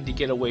busy trying to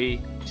get away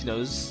to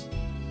notice.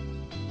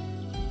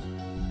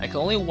 I can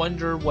only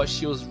wonder what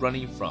she was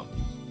running from,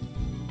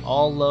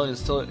 all alone and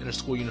still in her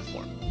school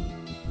uniform.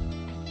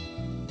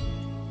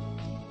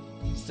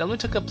 Emily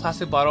took a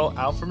plastic bottle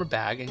out from her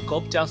bag and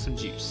gulped down some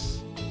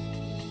juice.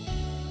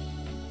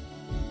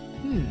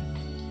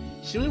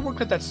 She really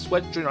worked up that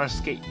sweat during our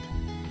escape.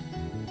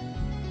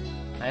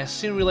 I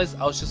soon realized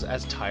I was just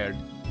as tired.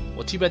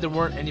 Well, too bad there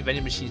weren't any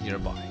vending machines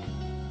nearby.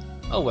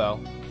 Oh well.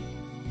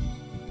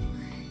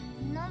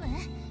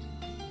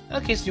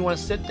 Okay, so you want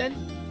to sit then?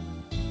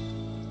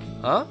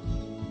 Huh?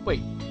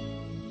 Wait.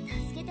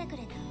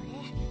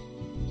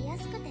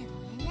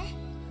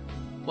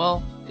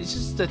 Well, it's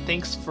just a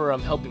thanks for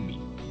helping me.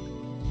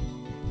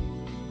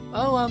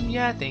 Oh,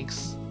 yeah,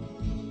 thanks.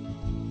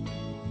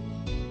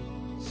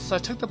 So I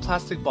took the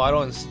plastic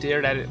bottle and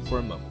stared at it for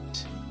a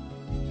moment.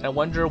 And I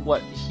wonder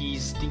what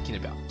he's thinking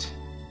about.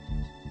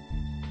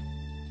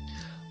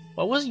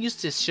 Well, I wasn't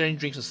used to sharing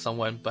drinks with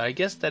someone, but I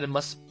guess that it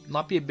must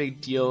not be a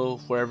big deal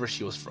wherever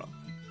she was from.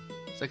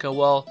 It's like, oh,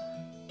 well,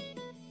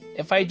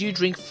 if I do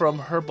drink from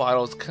her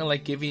bottle, it's kind of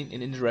like giving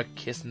an indirect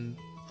kiss, and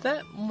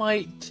that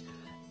might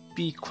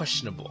be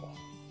questionable.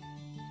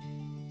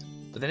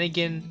 But then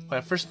again, when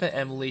I first met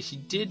Emily, she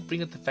did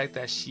bring up the fact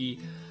that she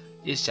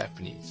is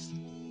Japanese.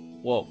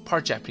 Well,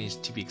 part Japanese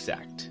to be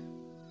exact.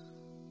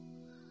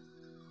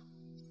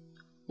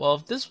 Well,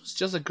 if this was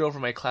just a girl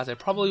from my class, I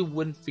probably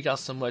wouldn't freak out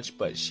so much,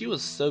 but she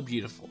was so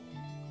beautiful.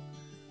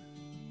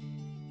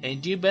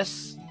 And do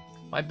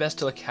my best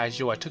to look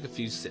casual, I took a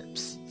few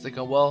sips. It's like,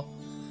 oh, well,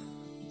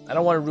 I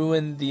don't want to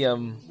ruin the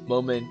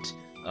moment.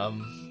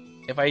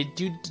 If I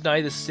do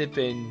deny the sip,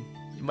 and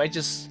it might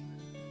just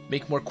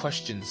make more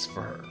questions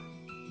for her.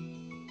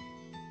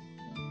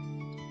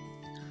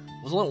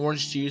 It was only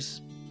orange juice,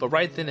 but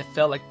right then it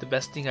felt like the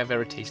best thing I've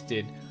ever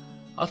tasted.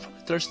 I was probably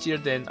thirstier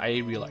than I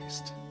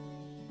realized.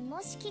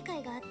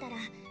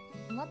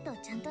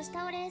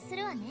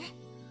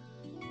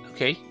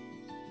 Okay.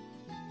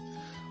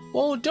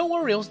 Well, don't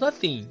worry, it was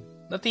nothing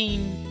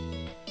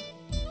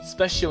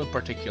special in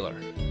particular.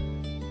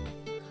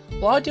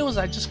 All I did was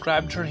I just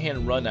grabbed her hand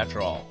and run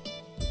after all.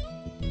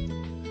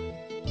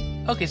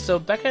 Okay, so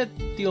back at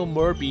the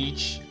Omura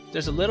beach,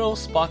 there's a little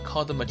spot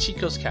called the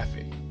Machiko's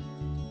Cafe.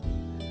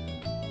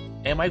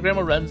 And my grandma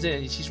runs it,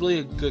 and she's really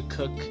a good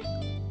cook.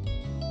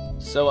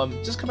 So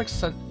just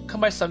come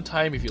by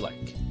sometime if you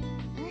like.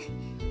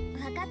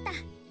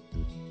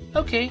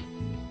 Okay.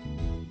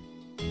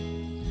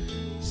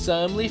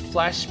 So Emily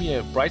flashed me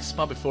a bright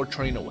smile before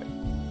turning away.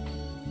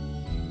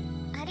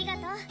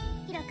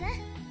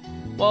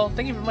 Well,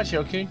 thank you very much,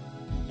 Hiroki.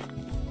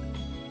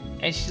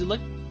 And she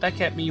looked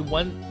back at me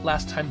one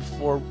last time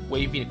before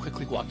waving and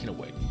quickly walking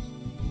away.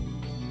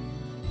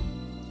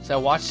 So I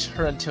watched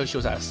her until she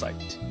was out of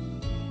sight.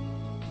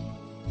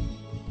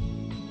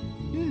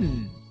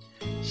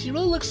 She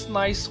really looks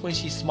nice when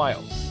she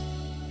smiles.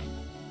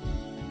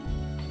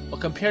 Well,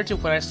 compared to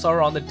when I saw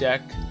her on the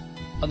deck,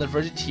 on the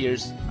verge of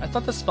tears, I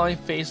thought the smiling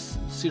face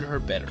suited her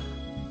better.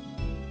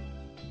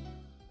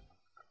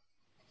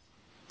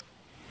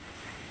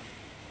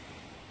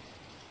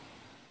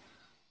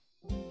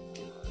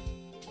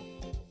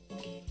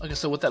 Okay,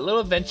 so with that little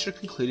adventure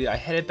concluded, I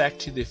headed back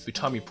to the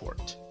Futami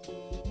port.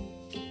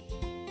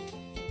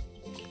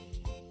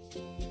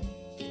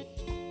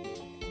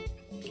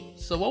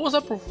 So what was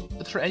up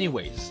with her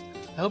anyways?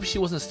 I hope she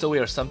wasn't a stowaway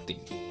or something.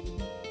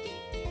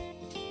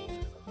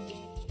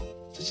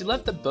 So she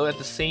left the boat at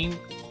the same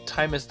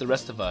time as the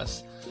rest of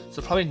us,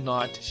 so probably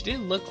not. She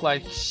didn't look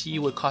like she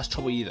would cause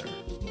trouble either.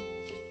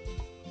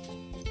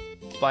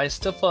 But I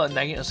still felt a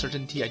nagging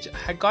uncertainty. I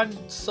had gotten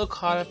so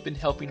caught up in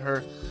helping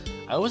her,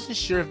 I wasn't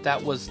sure if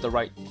that was the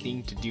right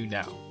thing to do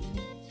now.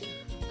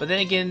 But then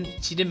again,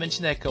 she did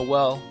mention that,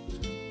 well,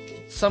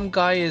 some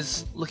guy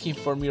is looking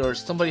for me, or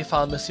somebody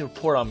filed a missing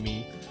report on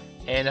me,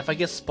 and if I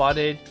get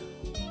spotted,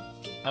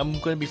 I'm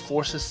going to be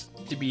forced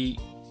to be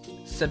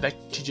sent back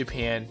to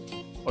Japan,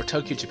 or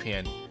Tokyo,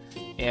 Japan,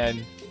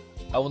 and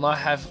I will not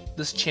have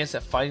this chance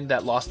at finding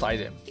that lost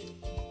item.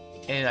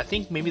 And I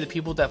think maybe the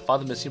people that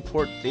filed the missing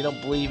report, they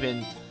don't believe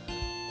in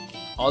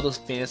all those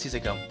fantasies.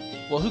 Like,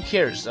 well, who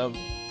cares? I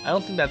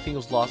don't think that thing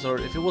was lost,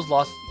 or if it was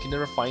lost, you can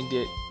never find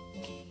it.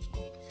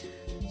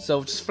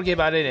 So just forget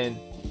about it and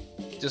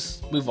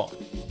just move on.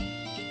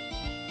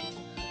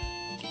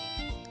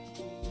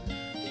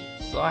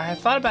 So I had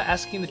thought about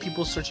asking the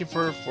people searching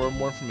for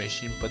more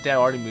information, but they had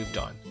already moved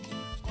on.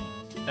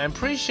 And I'm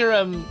pretty sure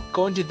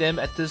going to them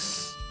at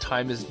this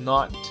time is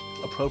not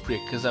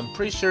appropriate, because I'm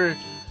pretty sure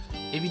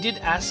if you did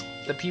ask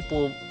the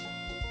people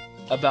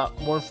about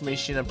more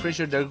information, I'm pretty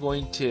sure they're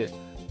going to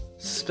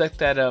suspect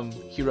that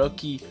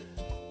Hiroki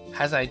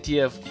has an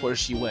idea of where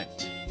she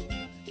went.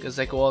 Because,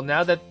 like, well,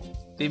 now that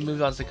they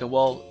moved on, it's like,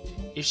 well,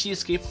 if she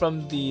escaped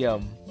from the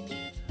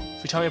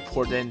Futami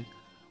port, then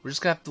we're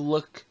just gonna have to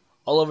look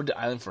all over the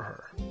island for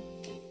her.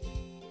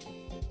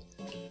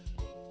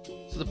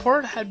 So the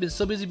port had been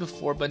so busy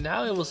before, but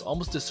now it was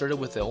almost deserted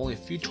with only a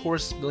few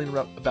tourists milling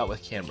about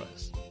with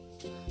cameras.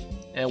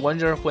 And I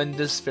wonder when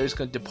this ferry is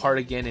going to depart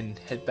again and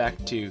head back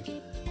to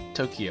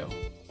Tokyo.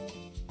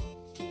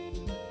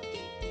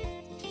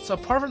 So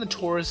apart from the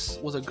tourists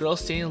was a girl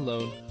standing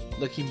alone,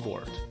 looking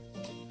bored.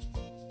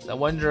 So I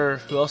wonder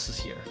who else is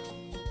here.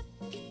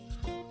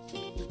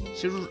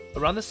 She was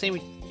around the same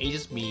age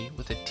as me,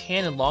 with a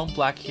tan and long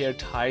black hair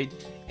tied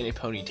in a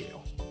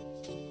ponytail.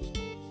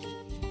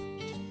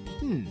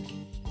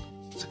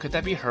 So could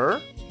that be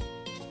her?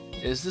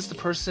 Is this the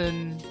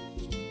person?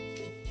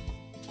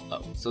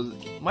 Oh, so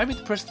it might be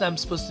the person that I'm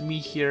supposed to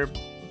meet here.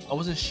 I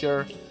wasn't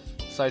sure,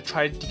 so I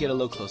tried to get a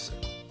little closer.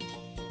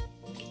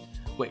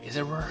 Wait, is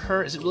it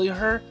her? Is it really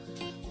her?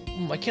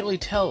 I can't really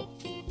tell.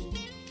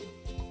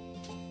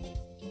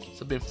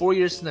 So it's been 4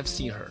 years since I've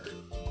seen her.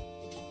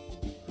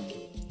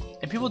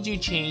 And people do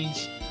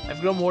change.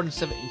 I've grown more than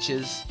 7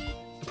 inches.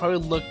 It probably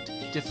looked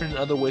different in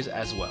other ways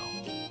as well.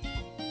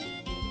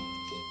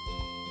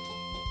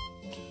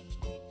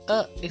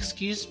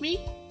 Excuse me?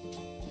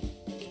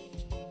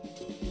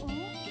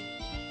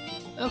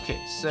 Okay,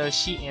 so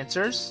she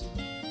answers.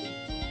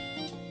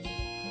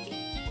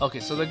 Okay,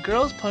 so the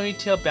girl's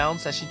ponytail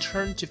bounced as she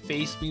turned to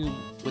face me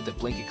with a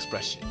blank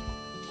expression.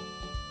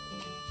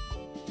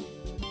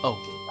 Oh,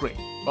 great.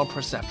 Wrong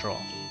person after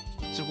all.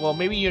 So, well,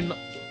 maybe you're not...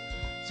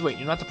 So wait,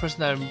 you're not the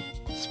person that I'm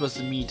supposed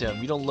to meet.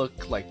 You don't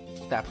look like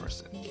that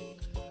person.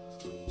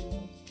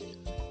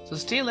 So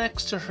staying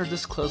next to her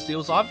this closely, it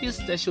was obvious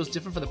that she was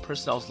different from the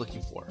person I was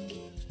looking for.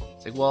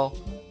 It's like, well,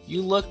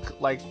 you look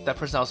like that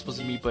person I was supposed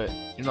to meet, but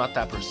you're not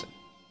that person.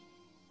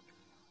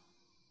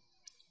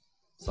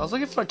 So I was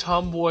looking for a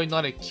tomboy,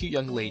 not a cute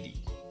young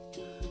lady.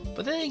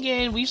 But then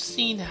again, we've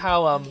seen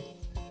how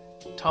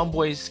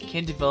tomboys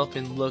can develop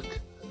and look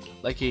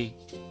like a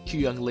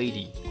cute young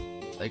lady,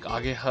 like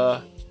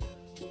Ageha,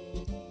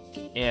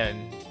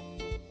 and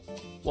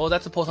well,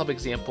 that's a Pulltop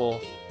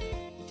example.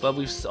 But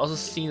we've also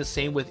seen the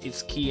same with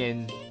Itsuki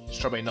and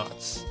Strawberry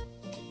Knots.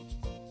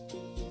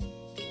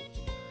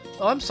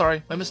 Oh, I'm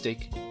sorry, my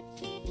mistake.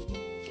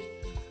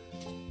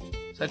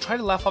 So I tried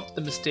to laugh off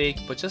the mistake,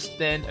 but just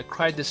then a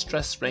cry of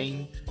distress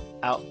rang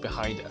out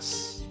behind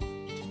us.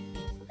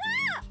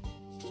 Ah!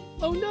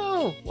 Oh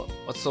no!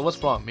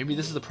 What's wrong? Maybe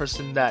this is the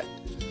person that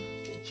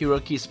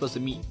Hiroki is supposed to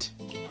meet.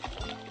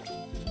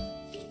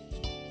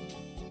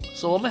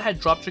 So a woman had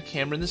dropped her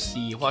camera in the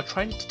sea while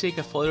trying to take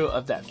a photo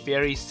of that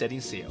ferry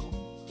setting sail.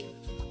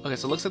 Okay,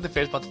 so it looks like the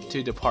ferry's about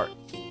to depart.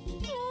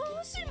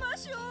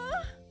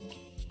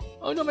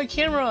 Oh no, my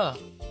camera!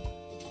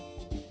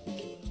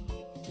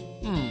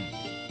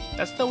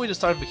 That's no way to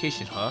start a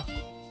vacation, huh?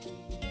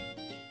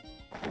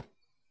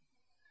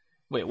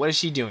 Wait, what is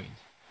she doing?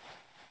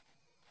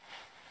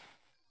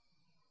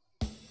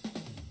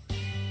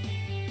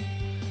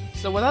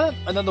 So without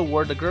another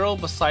word, the girl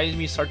beside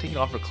me started taking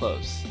off her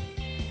clothes.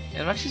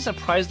 And I'm actually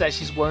surprised that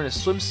she's wearing a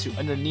swimsuit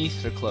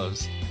underneath her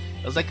clothes.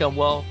 It was like,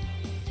 well,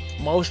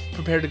 I'm always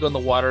prepared to go in the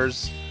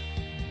waters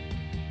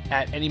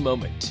at any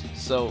moment.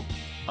 So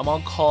I'm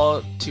on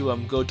call to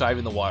go dive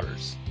in the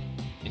waters.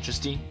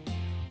 Interesting.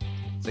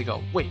 So they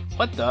go, wait,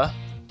 what the?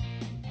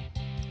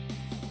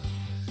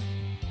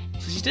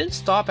 So she didn't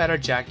stop at her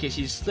jacket,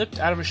 she slipped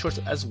out of her shorts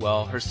as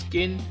well, her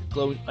skin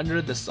glowing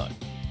under the sun.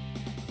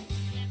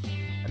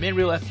 I made a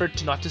real effort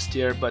to not to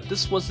stare, but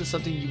this wasn't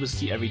something you would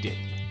see every day.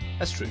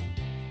 That's true.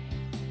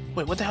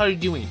 Wait, what the hell are you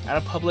doing? Out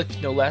of public,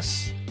 no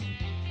less?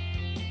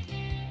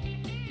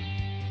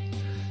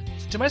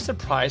 So to my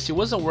surprise, she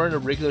wasn't wearing a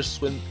regular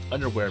swim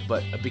underwear,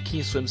 but a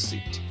bikini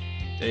swimsuit.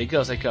 There you go,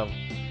 it's like,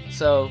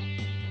 so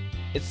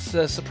it's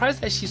a surprise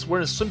that she's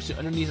wearing a swimsuit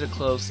underneath her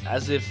clothes,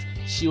 as if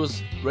she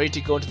was ready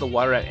to go into the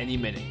water at any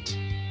minute.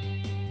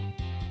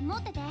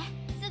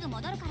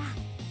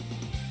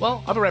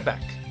 Well, I'll be right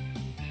back.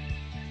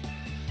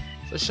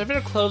 So shoving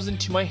her clothes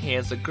into my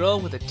hands, the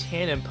girl with a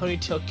tan and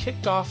ponytail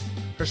kicked off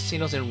her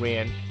sandals and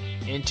ran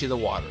into the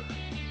water.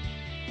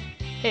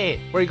 Hey,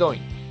 where are you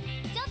going?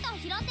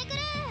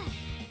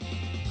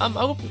 I'm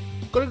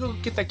gonna go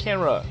get that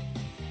camera.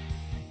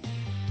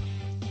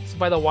 So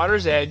by the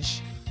water's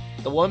edge,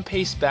 the woman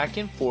paced back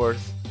and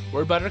forth,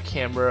 worried about her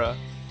camera.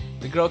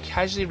 The girl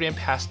casually ran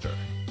past her.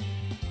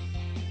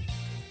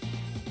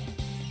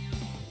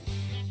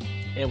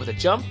 And with a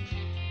jump,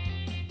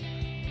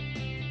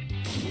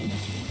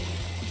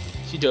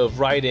 she dove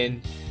right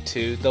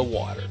into the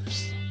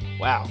waters.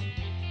 Wow.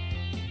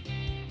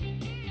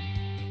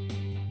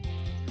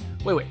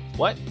 Wait,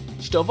 what?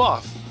 She dove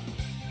off.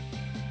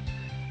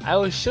 I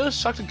was so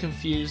shocked and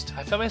confused,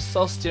 I found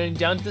myself staring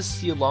down to the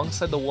sea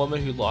alongside the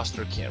woman who lost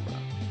her camera.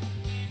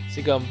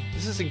 Sigum,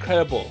 this is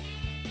incredible.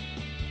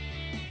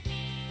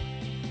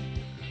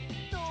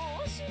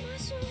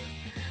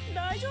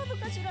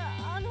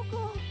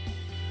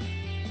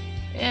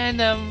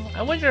 And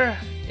I wonder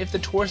if the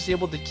tourist is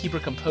able to keep her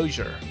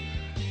composure.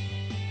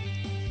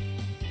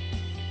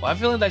 Well, I'm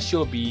feeling that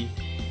she'll be.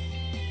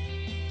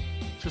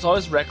 She was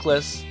always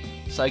reckless,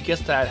 so I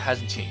guess that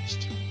hasn't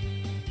changed.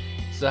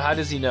 So how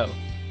does he know?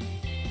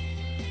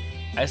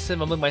 I said,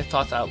 mumbling my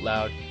thoughts out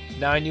loud.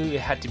 Now I knew it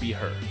had to be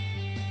her.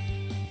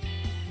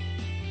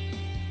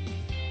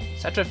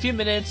 So after a few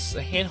minutes,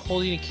 a hand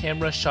holding a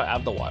camera shot out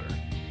of the water.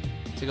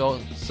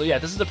 So yeah,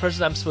 this is the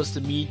person I'm supposed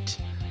to meet.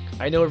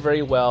 I know her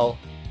very well,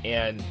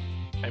 and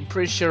I'm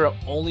pretty sure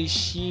only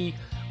she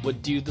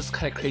would do this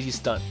kind of crazy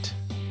stunt.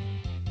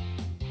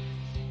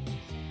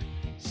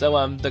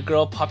 So the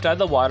girl popped out of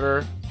the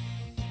water,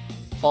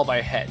 followed by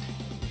a head.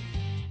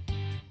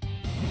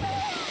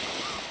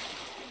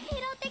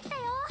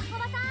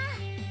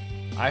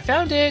 I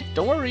found it!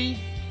 Don't worry!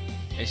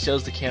 It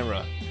shows the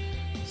camera.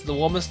 So the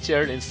woman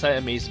stared in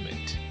silent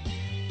amazement.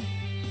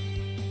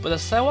 But the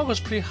sidewalk was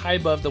pretty high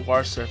above the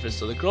water surface,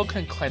 so the girl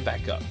couldn't climb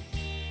back up.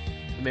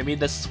 Maybe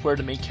this is where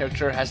the main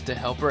character has to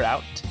help her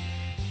out.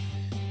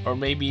 Or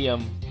maybe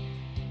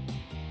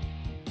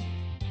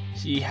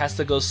she has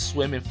to go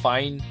swim and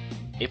find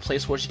a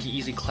place where she can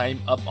easily climb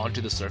up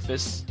onto the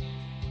surface.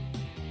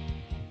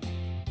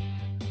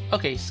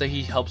 Okay, so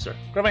he helps her.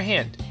 Grab my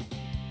hand.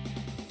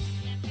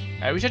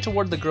 I reached out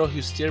toward the girl who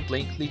stared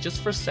blankly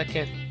just for a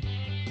second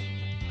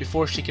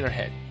before shaking her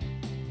head.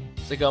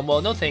 It's like,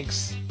 well, no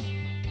thanks.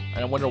 And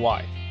I wonder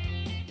why.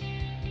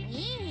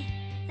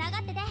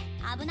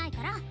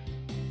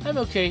 I'm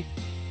okay.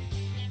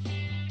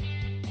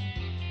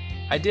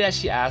 I did as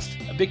she asked,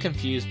 a bit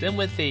confused. Then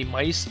with a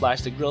mighty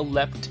splash, the girl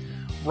leapt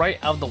right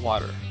out of the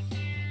water.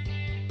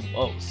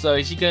 Whoa, so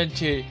is she going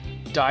to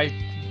dive,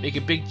 make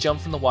a big jump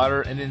from the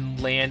water, and then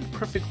land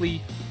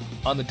perfectly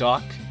on the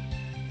dock?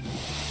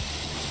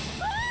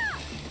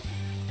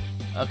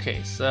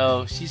 Okay,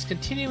 so she's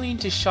continuing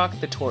to shock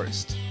the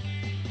tourist.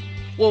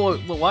 Whoa,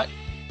 what?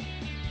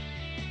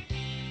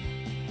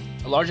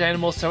 A large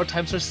animal several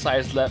times her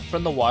size leapt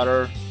from the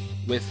water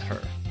with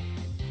her.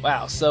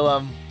 Wow, so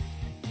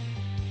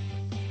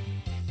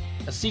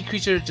a sea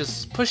creature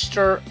just pushed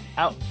her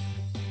out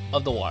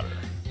of the water.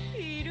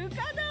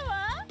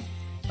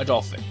 A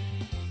dolphin.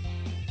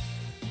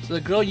 So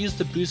the girl used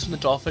the boost from the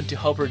dolphin to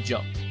help her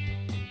jump.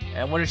 And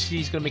I wonder if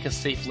she's gonna make a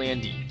safe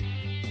landing.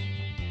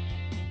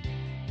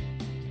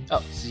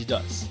 Oh, so she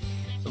does.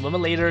 So a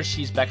moment later,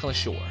 she's back on the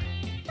shore.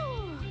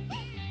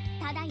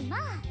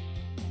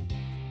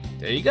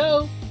 There you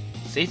go!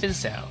 Safe and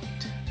sound.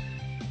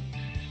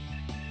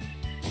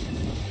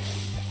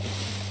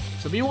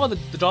 So meanwhile,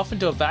 the dolphin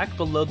dove back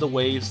below the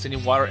waves,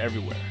 sending water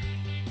everywhere.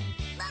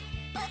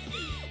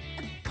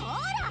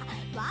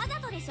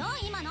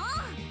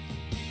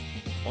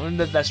 I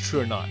wonder if that's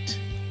true or not.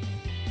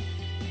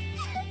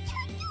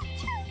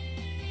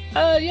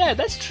 Yeah,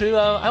 that's true.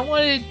 I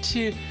wanted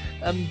to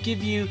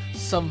give you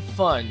some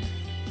fun.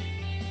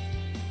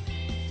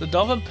 The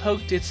dolphin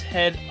poked its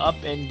head up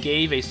and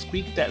gave a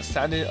squeak that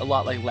sounded a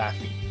lot like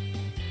laughing.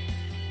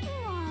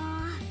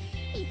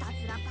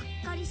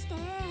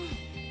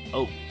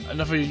 Oh,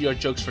 enough of your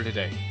jokes for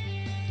today.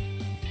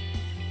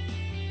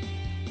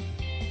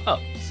 Oh,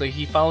 so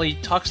he finally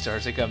talks to her.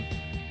 It's like,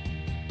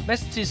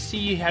 nice to see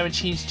you haven't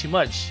changed too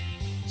much,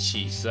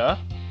 Chisa.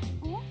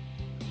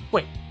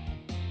 Wait,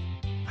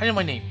 I know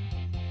my name.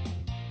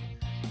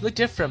 You look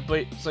different,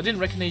 but so I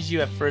didn't recognize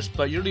you at first,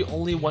 but you're the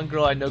only one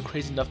girl I know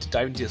crazy enough to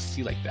dive into the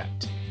sea like that.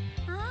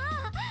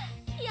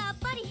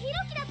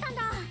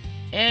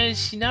 And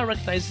she now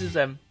recognizes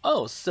them.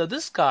 Oh, so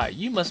this guy,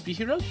 you must be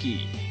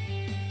Hiroki.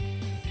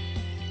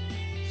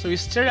 So we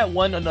stared at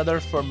one another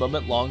for a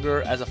moment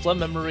longer as a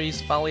flood of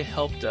memories finally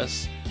helped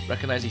us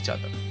recognize each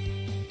other.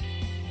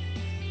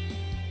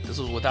 This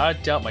was without a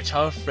doubt my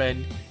childhood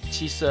friend,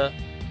 Chisa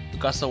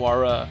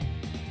Ogasawara,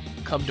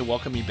 come to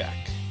welcome me back.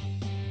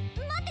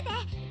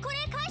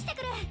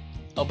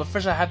 Oh, but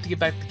first I have to get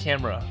back the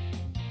camera.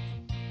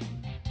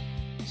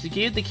 She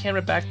gave the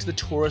camera back to the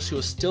tourist who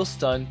was still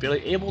stunned,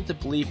 barely able to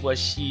believe what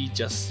she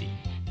just seen.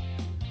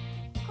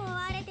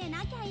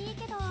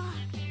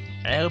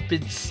 I hope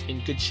it's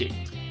in good shape,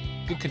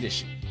 good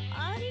condition.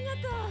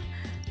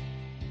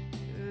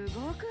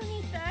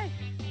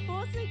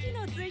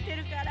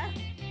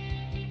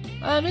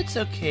 It's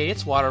okay.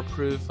 It's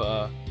waterproof.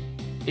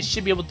 It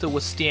should be able to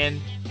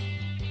withstand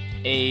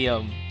a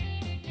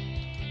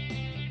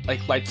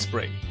like light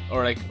spray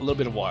or like a little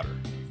bit of water.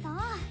 そう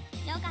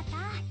よかっ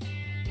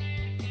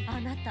た。あ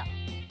なた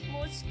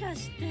もしか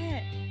し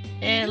て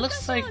And it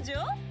looks like イルカ少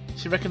女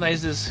she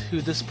recognizes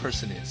who this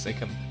person is, like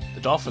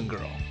the dolphin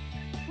girl.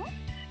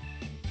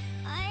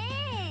 は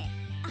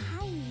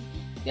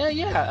い。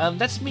 Yeah,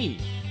 that's me.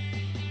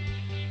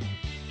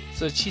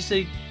 So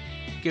Chisa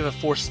gave a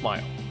forced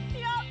smile.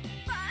 やっ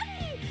ぱ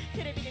り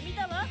テレビで見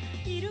たわ。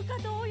イルカ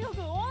と泳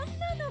ぐ女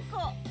の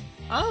子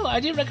Oh, I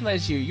didn't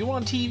recognize you. You were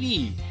on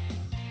TV.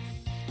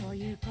 と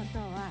いうこと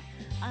は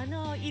あ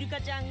のイル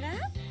カちゃんが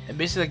And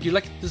basically, like, you're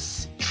like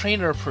this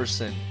trainer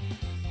person,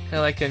 kind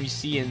of like you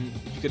see in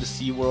you go to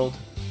SeaWorld.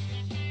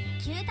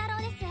 q-taro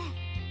です。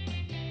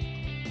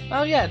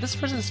 Oh yeah, this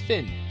person's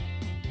Finn.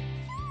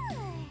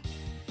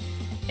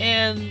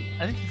 And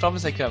I think the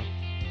dolphin's like,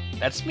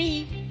 that's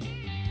me.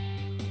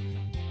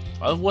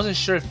 I wasn't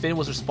sure if Finn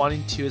was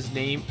responding to his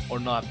name or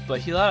not, but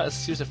he let out a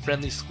series of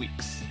friendly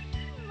squeaks.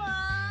 ま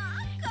あ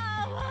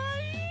かわ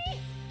いい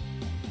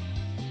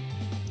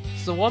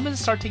So the woman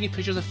started taking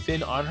pictures of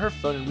Finn on her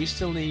phone and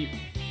recently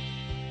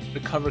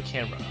recovered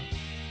camera.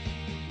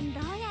 ど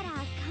うやら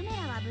カメ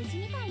ラは無事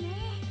みたいね。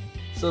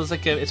 So it's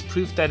like it's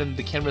proof that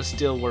the camera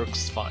still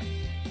works fine.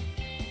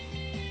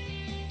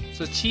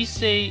 So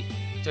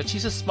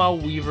Chisa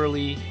smiled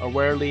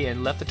warily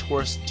and left the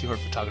tourist to her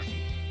photography.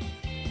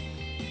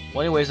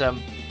 Well, anyways,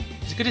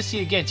 it's good to see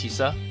you again,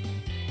 Chisa.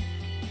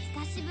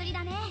 久しぶり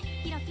だね、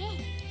ヒロキ。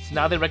 So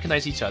now they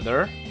recognize each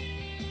other, っ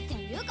て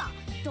いうか、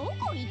ど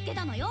こ行って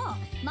たのよ。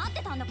待っ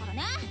てたんだから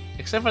ね。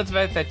 except for the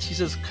fact that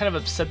Chisa's kind of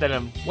upset that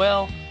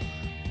well,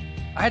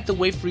 I had to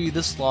wait for you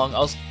this long. I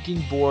was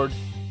getting bored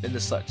and the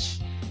such.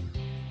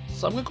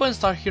 So I'm gonna go ahead and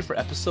start here for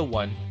episode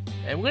 1,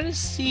 and we're gonna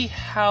see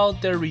how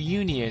their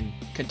reunion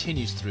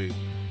continues through.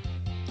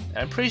 And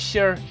I'm pretty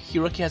sure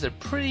Hiroki has a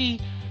pretty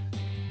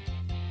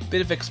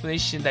bit of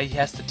explanation that he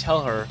has to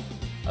tell her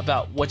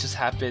about what just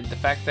happened. The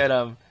fact that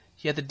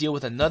he had to deal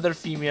with another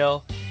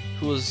female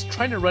who was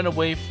trying to run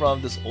away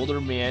from this older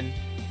man,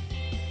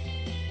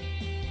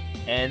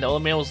 and the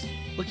older man was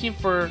looking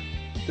for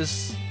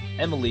this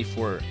Emily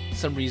for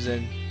some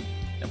reason.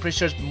 I'm pretty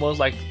sure it's most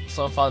like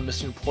someone filed a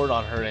missing report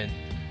on her, and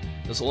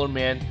this older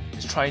man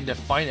is trying to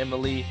find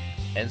Emily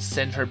and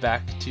send her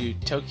back to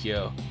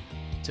Tokyo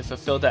to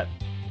fulfill that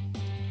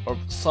or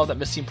solve that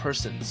missing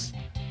persons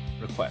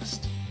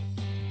request.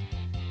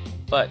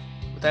 But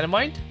with that in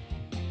mind,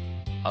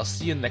 I'll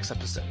see you in the next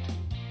episode.